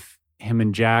now if him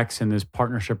and Jackson, this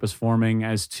partnership is forming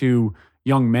as two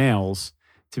young males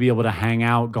to be able to hang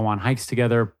out, go on hikes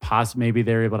together, maybe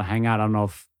they're able to hang out. I don't know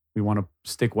if we want to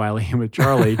stick Wiley in with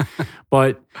Charlie,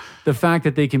 but the fact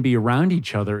that they can be around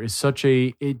each other is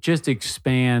it just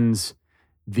expands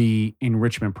the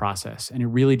enrichment process. And it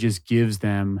really just gives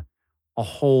them a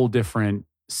whole different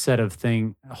set of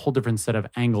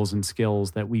angles and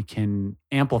skills that we can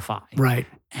amplify. Right.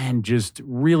 And just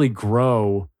really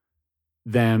grow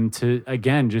them to,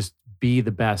 again, just be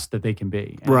the best that they can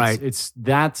be. And Right.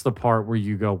 That's the part where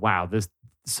you go, wow,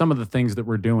 some of the things that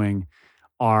we're doing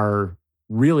are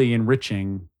really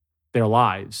enriching their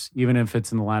lives, even if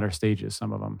it's in the latter stages,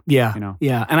 some of them. Yeah. You know?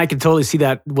 Yeah. And I can totally see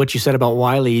that, what you said about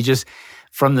Wiley. You just,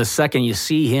 from the second you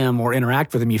see him or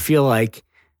interact with him, you feel like,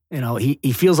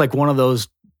 he feels like one of those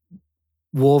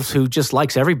wolves who just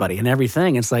likes everybody and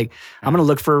everything. It's like, I'm going to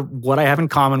look for what I have in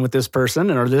common with this person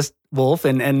or this wolf,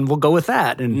 and we'll go with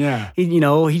that. And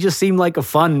he just seemed like a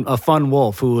fun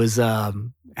wolf who was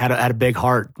had a big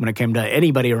heart when it came to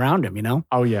anybody around him.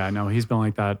 Oh yeah, no, he's been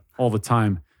like that all the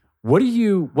time.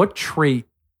 What trait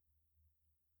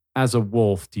as a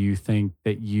wolf do you think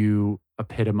that you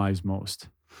epitomize most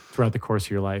throughout the course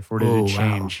of your life, or did it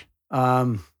change?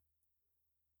 Wow.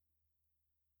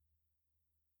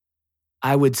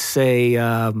 I would say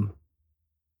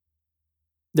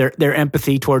their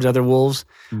empathy towards other wolves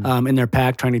in their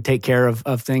pack, trying to take care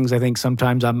of things. I think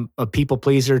sometimes I'm a people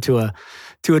pleaser to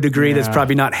a degree that's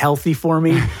probably not healthy for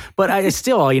me. But I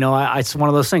still, it's one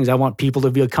of those things. I want people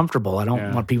to feel comfortable. I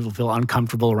don't want people to feel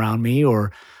uncomfortable around me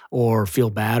or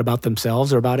feel bad about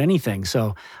themselves or about anything.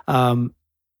 So, in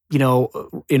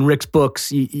Rick's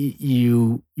books,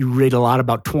 you read a lot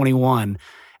about 21,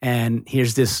 and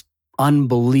here's this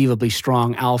unbelievably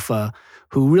strong alpha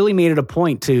who really made it a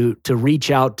point to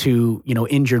reach out to,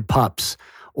 injured pups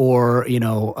or,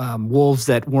 wolves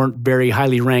that weren't very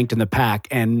highly ranked in the pack,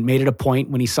 and made it a point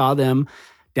when he saw them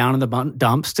down in the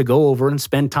dumps to go over and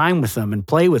spend time with them and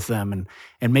play with them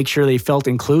and make sure they felt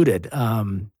included.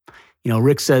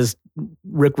 Rick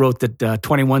wrote that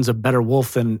 21's a better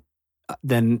wolf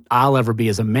than I'll ever be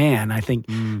as a man. I think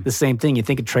the same thing. You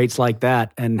think of traits like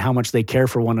that and how much they care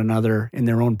for one another in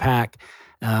their own pack,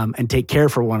 and take care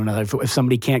for one another. If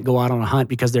somebody can't go out on a hunt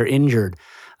because they're injured,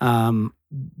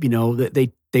 they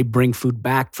bring food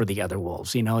back for the other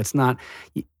wolves. It's not,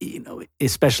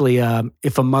 especially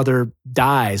if a mother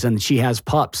dies and she has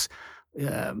pups.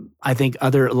 I think a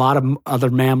lot of other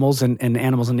mammals and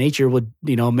animals in nature would,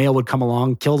 a male would come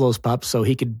along, kill those pups so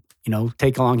he could,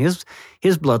 take along his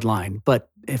bloodline. But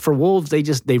for wolves,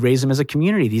 they raise them as a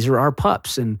community. These are our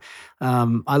pups. And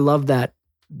I love that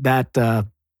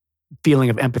feeling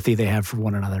of empathy they have for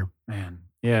one another. Man.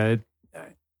 Yeah.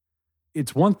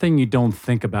 It's one thing you don't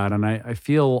think about. And I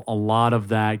feel a lot of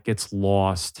that gets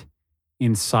lost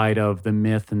inside of the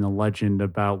myth and the legend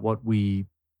about what we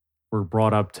were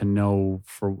brought up to know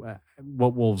for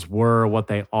what wolves were, what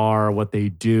they are, what they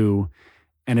do.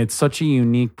 And it's such a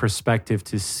unique perspective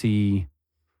to see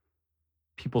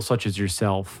people such as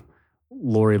yourself,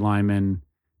 Lori Lyman,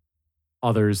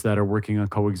 others that are working on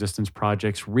coexistence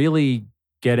projects, really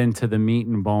get into the meat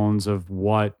and bones of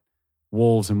what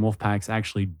wolves and wolf packs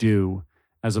actually do,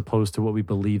 as opposed to what we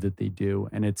believe that they do.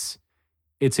 And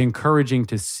it's encouraging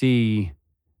to see.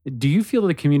 Do you feel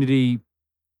the community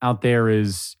out there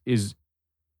is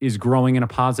growing in a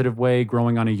positive way,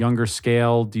 growing on a younger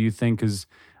scale? Do you think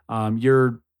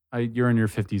you're in your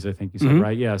 50s, I think you said,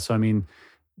 right? Yeah. So,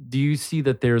 do you see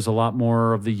that there's a lot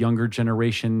more of the younger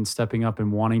generation stepping up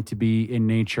and wanting to be in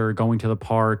nature, going to the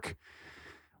park,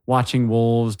 watching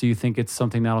wolves? Do you think it's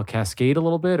something that'll cascade a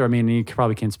little bit? Or, you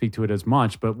probably can't speak to it as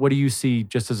much, but what do you see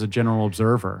just as a general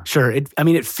observer? Sure.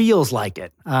 It feels like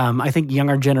it. I think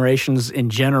younger generations in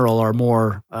general are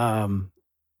more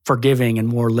forgiving and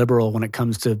more liberal when it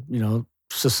comes to,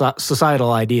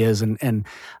 societal ideas. And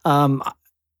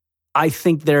I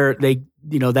think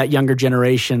that younger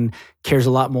generation cares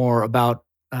a lot more about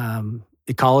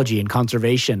ecology and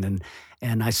conservation,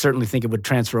 and I certainly think it would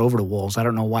transfer over to wolves. I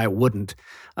don't know why it wouldn't.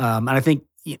 And I think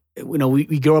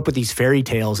we grow up with these fairy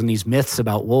tales and these myths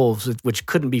about wolves, which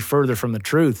couldn't be further from the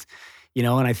truth. And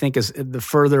I think as the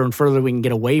further and further we can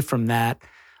get away from that,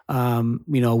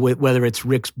 whether it's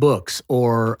Rick's books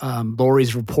or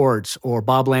Lori's reports or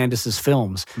Bob Landis's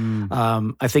films,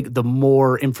 I think the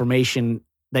more information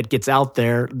that gets out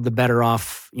there, the better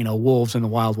off, wolves in the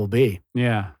wild will be.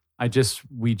 Yeah.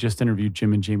 We just interviewed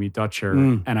Jim and Jamie Dutcher,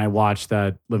 and I watched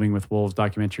that Living with Wolves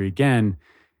documentary again.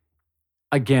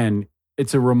 Again,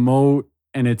 it's a remote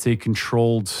and it's a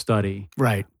controlled study.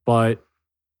 Right. But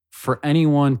for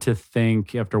anyone to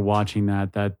think after watching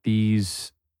that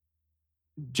these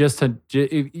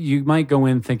you might go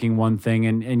in thinking one thing,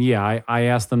 and I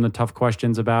asked them the tough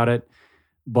questions about it,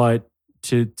 but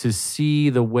to see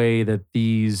the way that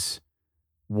these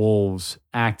wolves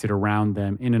acted around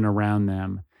them, in and around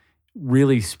them,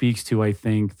 really speaks to, I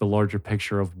think, the larger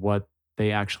picture of what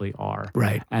they actually are.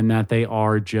 Right. And that they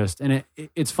are just, and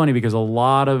it's funny because a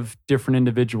lot of different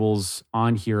individuals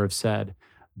on here have said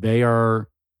they are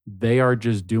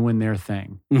just doing their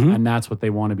thing, and that's what they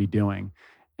want to be doing.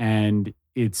 And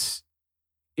it's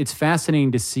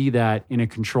fascinating to see that in a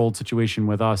controlled situation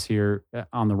with us here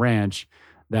on the ranch,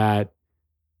 that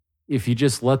if you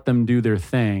just let them do their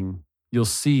thing, you'll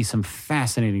see some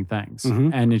fascinating things.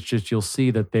 And it's just, you'll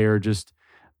see that they're just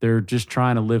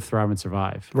trying to live, thrive, and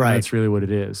survive. Right. That's really what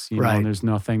it is. You know, and there's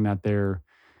nothing that they're,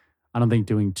 I don't think,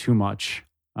 doing too much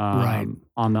on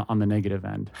the negative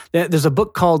end. There's a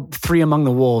book called Three Among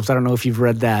the Wolves. I don't know if you've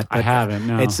read that. I haven't,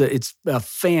 no. It's a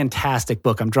fantastic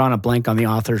book. I'm drawing a blank on the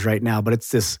authors right now, but it's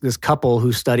this couple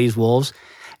who studies wolves.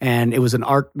 And it was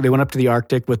they went up to the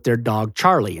Arctic with their dog,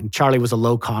 Charlie. And Charlie was a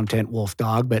low content wolf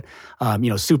dog, but,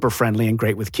 super friendly and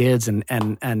great with kids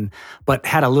but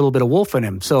had a little bit of wolf in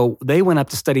him. So they went up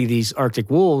to study these Arctic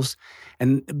wolves.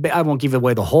 And I won't give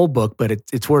away the whole book, but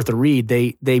it's worth a read.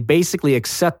 They basically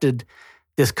accepted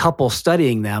this couple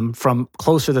studying them from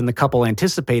closer than the couple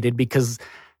anticipated, because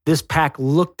this pack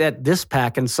looked at this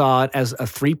pack and saw it as a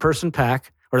 3-person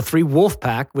pack, or a 3-wolf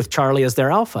pack with Charlie as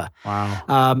their alpha.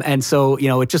 Wow. And so,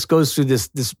 it just goes through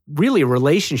this really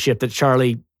relationship that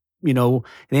Charlie,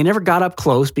 they never got up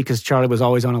close because Charlie was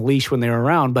always on a leash when they were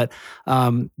around, but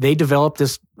they developed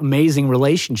this amazing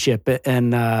relationship.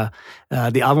 And I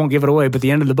won't give it away, but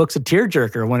the end of the book's a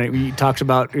tearjerker when it talks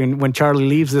about when Charlie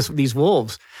leaves these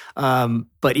wolves.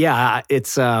 But yeah,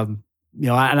 it's, and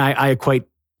I equate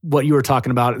what you were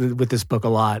talking about with this book a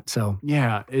lot. So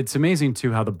yeah, it's amazing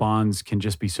too how the bonds can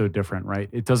just be so different, right?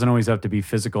 It doesn't always have to be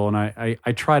physical. And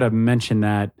I try to mention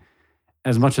that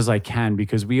as much as I can,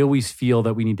 because we always feel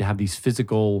that we need to have these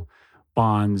physical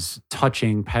bonds,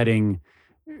 touching, petting,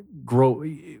 grow.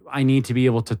 I need to be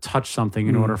able to touch something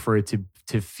in order for it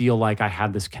to feel like I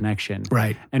had this connection.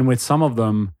 Right. And with some of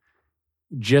them,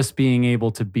 just being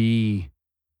able to be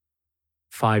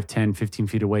 5, 10, 15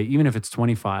 feet away, even if it's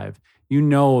 25,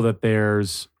 that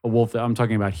there's a wolf that I'm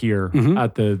talking about here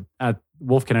at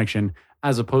Wolf Connection,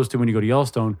 as opposed to when you go to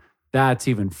Yellowstone, that's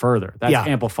even further. That's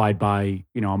amplified by,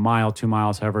 a mile, 2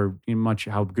 miles, however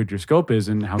how good your scope is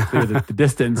and how clear the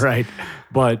distance. Right.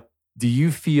 But do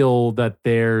you feel that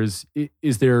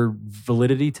is there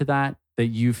validity to that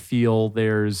you feel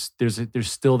there's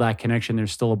still that connection,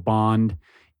 there's still a bond,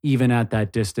 even at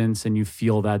that distance, and you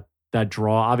feel that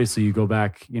draw? Obviously you go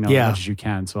back, as much as you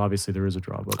can. So obviously there is a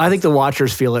draw. But I think the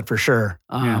watchers feel it for sure.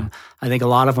 I think a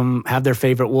lot of them have their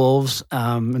favorite wolves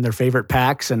and their favorite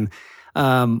packs, and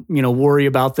worry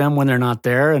about them when they're not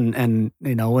there, and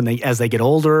when as they get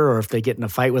older, or if they get in a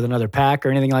fight with another pack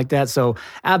or anything like that. So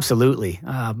absolutely,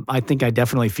 I think I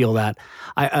definitely feel that.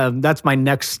 That's my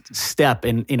next step,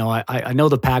 and I know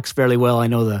the packs fairly well. I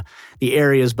know the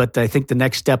areas, but I think the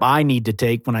next step I need to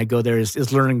take when I go there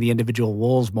is learning the individual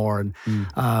wolves more,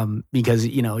 and because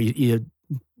you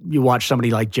watch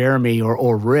somebody like Jeremy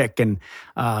or Rick, and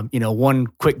one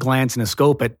quick glance in a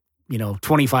scope at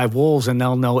 25 wolves, and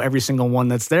they'll know every single one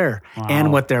that's there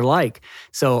and what they're like.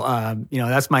 So,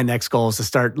 that's my next goal, is to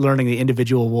start learning the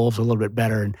individual wolves a little bit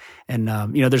better. And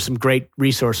there's some great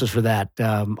resources for that.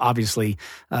 Obviously,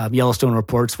 Yellowstone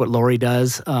Reports, what Lori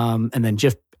does, and then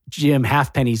Jim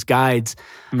Halfpenny's guides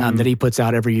that he puts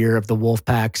out every year of the wolf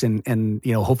packs, and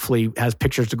hopefully has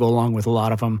pictures to go along with a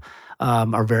lot of them,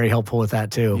 are very helpful with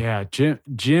that too. Yeah,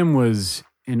 Jim was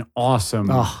an awesome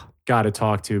guy to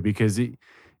talk to, because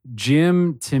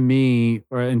Jim, to me,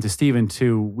 and to Steven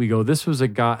too, we go, this was a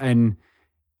guy, and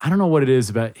I don't know what it is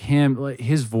about him. Like,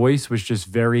 his voice was just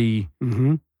very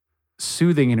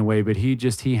soothing in a way, but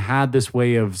he had this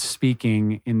way of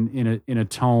speaking in a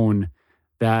tone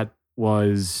that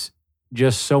was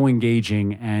just so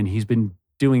engaging, and he's been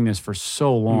doing this for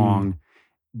so long,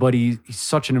 but he's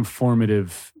such an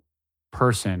informative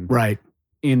person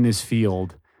in this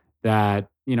field that,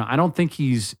 I don't think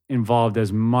he's involved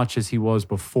as much as he was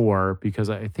before, because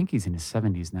I think he's in his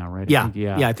 70s now, right?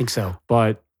 I think so.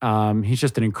 But he's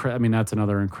just that's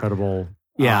another incredible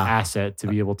asset to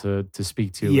be able to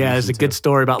speak to. Yeah, it's a good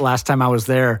story about last time I was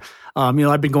there. I've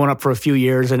been going up for a few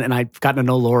years, and I've gotten to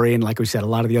know Lori, and like we said, a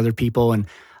lot of the other people, and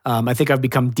I think I've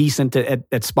become decent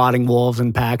at spotting wolves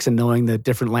and packs and knowing the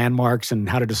different landmarks and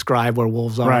how to describe where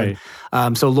wolves are. Right.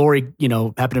 So Lori,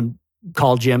 happened to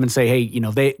call Jim and say,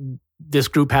 hey, this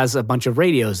group has a bunch of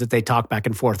radios that they talk back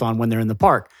and forth on when they're in the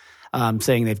park,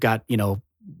 saying they've got,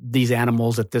 these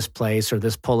animals at this place or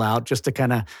this pullout, just to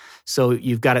kind of, so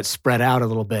you've got it spread out a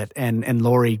little bit. And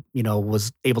Lori,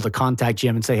 was able to contact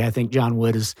Jim and say, hey, I think John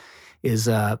Wood is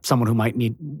someone who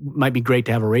might be great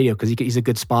to have a radio, because he's a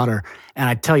good spotter. And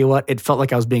I tell you what, it felt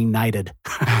like I was being knighted.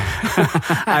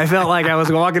 I felt like I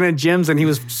was walking in gyms and he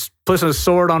was pushing a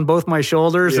sword on both my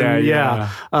shoulders. So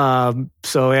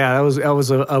that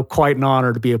was a quite an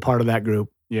honor to be a part of that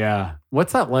group. Yeah.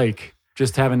 What's that like?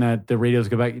 Just having the radios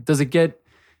go back.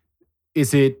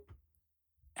 Is it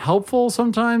helpful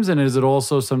sometimes? And is it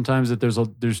also sometimes that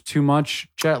there's too much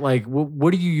chat? Like,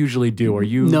 what do you usually do? Are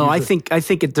you? No, I think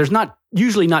there's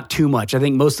usually not too much. I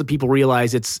think most of the people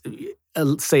realize it's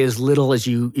say as little as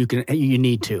you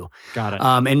need to. Got it.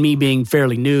 And me being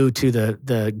fairly new to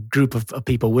the group of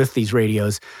people with these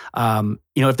radios,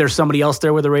 if there's somebody else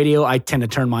there with a radio, I tend to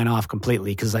turn mine off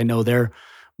completely because I know they're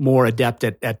more adept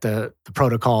at the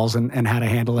protocols and how to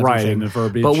handle everything. Right, and the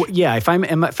verbiage. But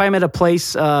if I'm at a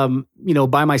place,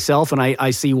 by myself and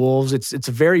I see wolves, it's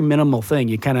a very minimal thing.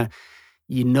 You kind of,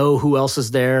 who else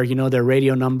is there, their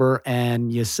radio number,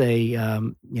 and you say,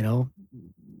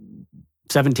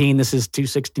 17, this is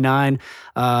 269.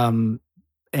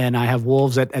 And I have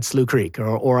wolves at Slough Creek,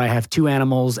 or I have two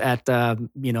animals at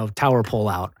tower pull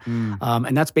out,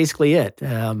 and that's basically it.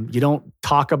 You don't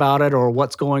talk about it or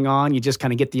what's going on. You just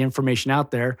kind of get the information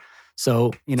out there,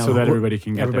 so that everybody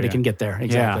can get there.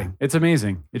 Exactly. Yeah, it's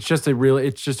amazing. It's just a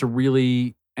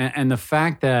really, and the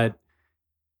fact that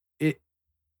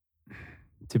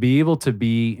to be able to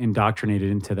be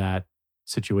indoctrinated into that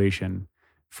situation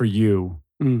for you,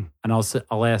 and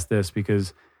I'll ask this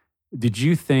because did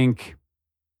you think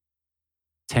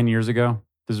 10 years ago,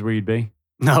 this is where you'd be?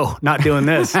 No, not doing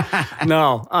this.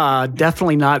 No,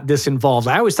 definitely not this involved.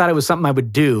 I always thought it was something I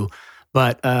would do,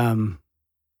 but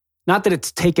not that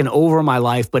it's taken over my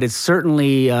life, but it's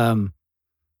certainly,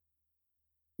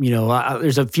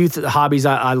 there's a few hobbies.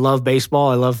 I love baseball.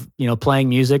 I love, playing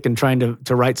music and trying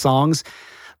to write songs.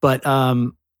 But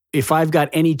if I've got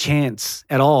any chance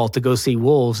at all to go see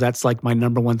wolves, that's like my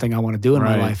number one thing I want to do in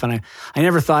my life. And I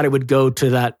never thought it would go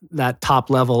to that top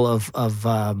level of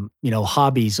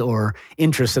hobbies or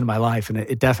interests in my life. And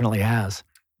it definitely has.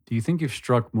 Do you think you've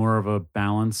struck more of a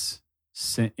balance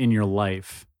in your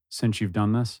life since you've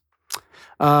done this?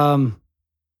 Or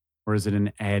is it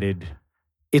an added?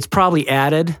 It's probably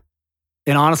added.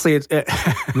 And honestly, it's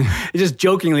just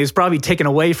jokingly, it's probably taken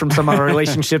away from some of our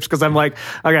relationships because I'm like,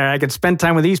 okay, I can spend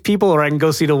time with these people or I can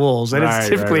go see the wolves. And it's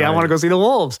typically, I want to go see the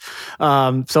wolves.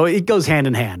 So it goes hand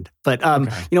in hand. But,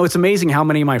 it's amazing how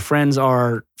many of my friends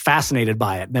are fascinated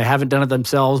by it. They haven't done it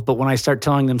themselves, but when I start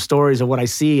telling them stories of what I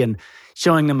see and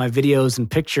showing them my videos and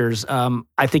pictures,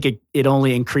 I think it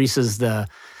only increases the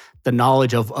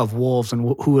knowledge of wolves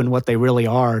and who and what they really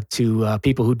are to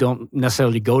people who don't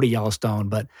necessarily go to Yellowstone.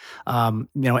 But,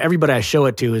 everybody I show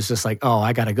it to is just like, oh,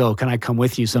 I got to go. Can I come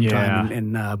with you sometime? Yeah.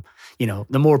 And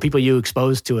the more people you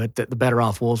expose to it, the better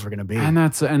off wolves are going to be. And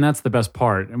that's the best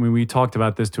part. I mean, we talked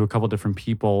about this to a couple different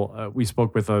people. We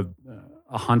spoke with a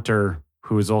hunter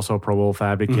who is also a pro wolf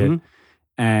advocate. Mm-hmm.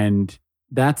 And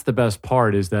that's the best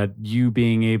part is that you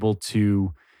being able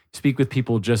to speak with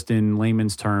people just in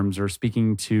layman's terms or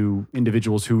speaking to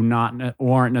individuals who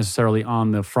aren't necessarily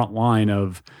on the front line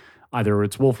of either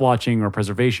it's wolf watching or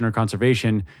preservation or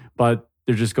conservation, but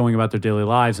they're just going about their daily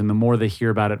lives. And the more they hear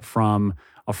about it from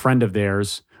a friend of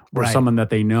theirs or someone that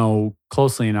they know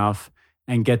closely enough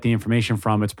and get the information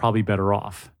from, it's probably better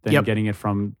off than getting it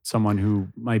from someone who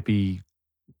might be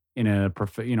in a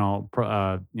professor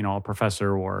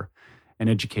or an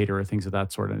educator or things of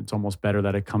that sort. And it's almost better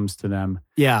that it comes to them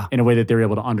in a way that they're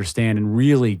able to understand and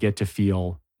really get to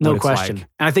feel no question. Like.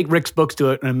 And I think Rick's books do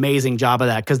an amazing job of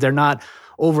that because they're not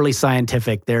overly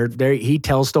scientific. He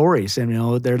tells stories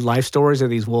and, they're life stories of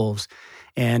these wolves.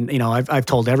 And, I've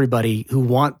told everybody who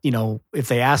want, if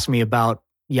they ask me about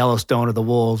Yellowstone or the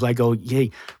wolves, I go,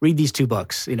 hey, read these two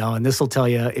books, and this will tell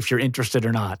you if you're interested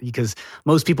or not, because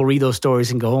most people read those stories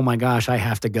and go, oh my gosh, I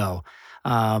have to go.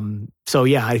 I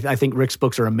think Rick's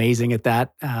books are amazing at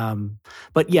that.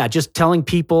 But just telling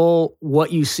people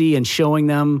what you see and showing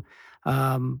them.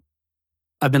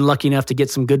 I've been lucky enough to get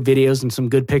some good videos and some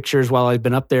good pictures while I've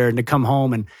been up there and to come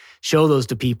home and show those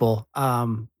to people.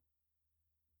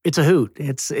 It's a hoot.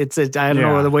 It's I don't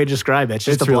know other way to describe it. It's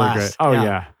just a blast. Really great. Oh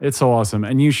yeah. It's so awesome.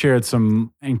 And you shared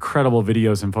some incredible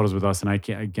videos and photos with us.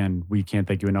 And we can't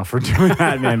thank you enough for doing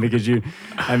that, man, because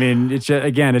it's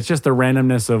just the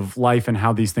randomness of life and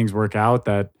how these things work out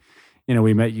that,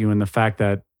 we met you and the fact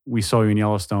that we saw you in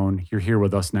Yellowstone, you're here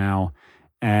with us now.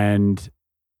 And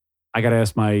I got to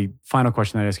ask my final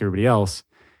question that I ask everybody else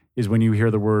is when you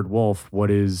hear the word wolf, what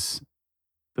is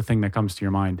the thing that comes to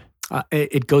your mind?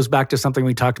 It goes back to something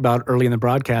we talked about early in the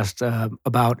broadcast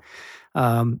about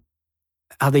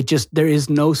how there is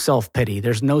no self-pity.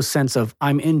 There's no sense of,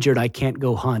 I'm injured, I can't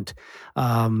go hunt.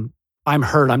 I'm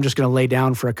hurt, I'm just going to lay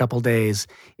down for a couple days.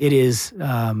 It is,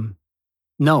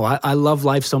 No, I love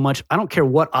life so much. I don't care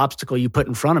what obstacle you put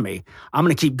in front of me. I'm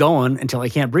going to keep going until I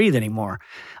can't breathe anymore.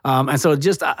 And so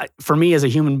just for me as a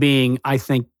human being, I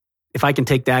think if I can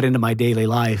take that into my daily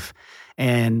life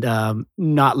and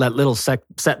not let little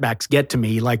setbacks get to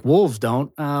me like wolves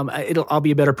don't, I'll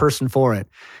be a better person for it.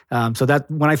 So that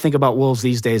when I think about wolves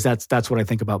these days, that's what I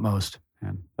think about most.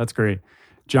 Man, that's great.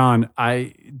 John,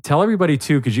 I tell everybody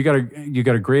too, because you got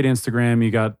a great Instagram,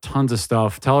 you got tons of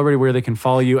stuff. Tell everybody where they can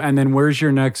follow you, and then where's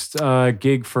your next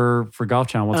gig for Golf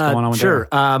Channel? What's going on with Sure.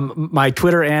 My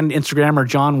Twitter and Instagram are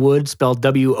John Wood, spelled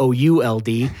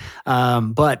WOULD.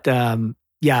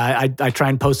 Yeah, I try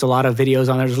and post a lot of videos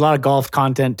on there. There's a lot of golf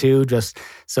content too, just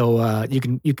so you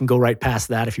can go right past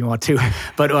that if you want to.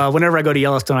 But whenever I go to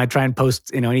Yellowstone, I try and post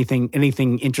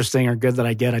anything interesting or good that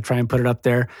I get. I try and put it up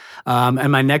there.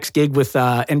 And my next gig with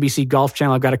NBC Golf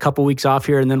Channel, I've got a couple weeks off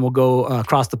here, and then we'll go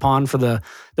across the pond for the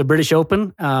British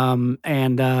Open.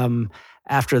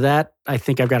 After that, I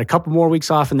think I've got a couple more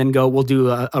weeks off, and then we'll do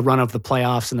a run of the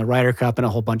playoffs and the Ryder Cup and a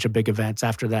whole bunch of big events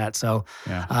after that. So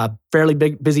fairly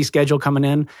busy schedule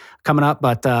coming up,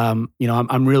 but I'm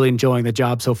really enjoying the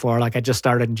job so far. Like I just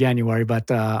started in January,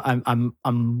 but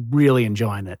I'm really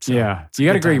enjoying it. So yeah, you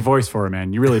got a great voice for it,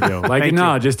 man. You really do. Like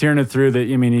just hearing it through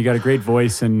that. I mean, you got a great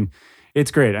voice and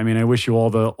it's great. I mean, I wish you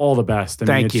all the best. I mean,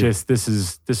 Thank you. Just this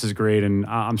is great, and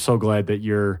I'm so glad that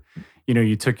you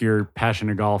took your passion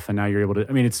to golf and now you're able to,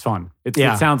 I mean, it's fun. It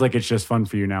sounds like it's just fun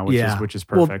for you now, which is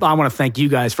perfect. Well, I want to thank you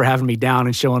guys for having me down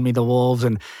and showing me the wolves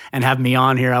and having me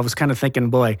on here. I was kind of thinking,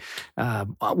 boy,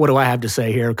 what do I have to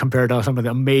say here compared to some of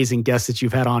the amazing guests that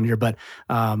you've had on here? But,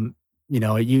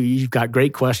 you've got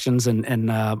great questions and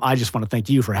I just want to thank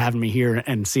you for having me here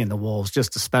and seeing the wolves.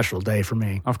 Just a special day for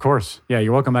me. Of course. Yeah,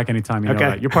 you're welcome back anytime. You know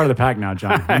that. You're part of the pack now,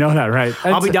 John. You know that, right?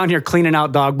 I'll be down here cleaning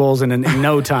out dog bowls in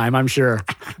no time, I'm sure.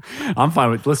 I'm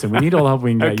fine with, listen, we need all the help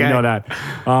we can get. Okay. You know that.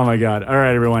 Oh my God. All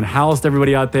right, everyone. How's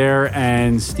everybody out there?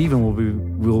 And Steven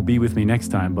will be with me next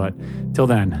time. But till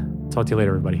then, talk to you later,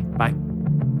 everybody. Bye.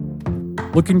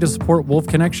 Looking to support Wolf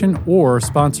Connection or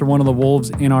sponsor one of the wolves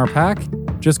in our pack?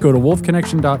 Just go to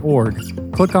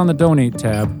wolfconnection.org, click on the donate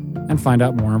tab, and find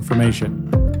out more information.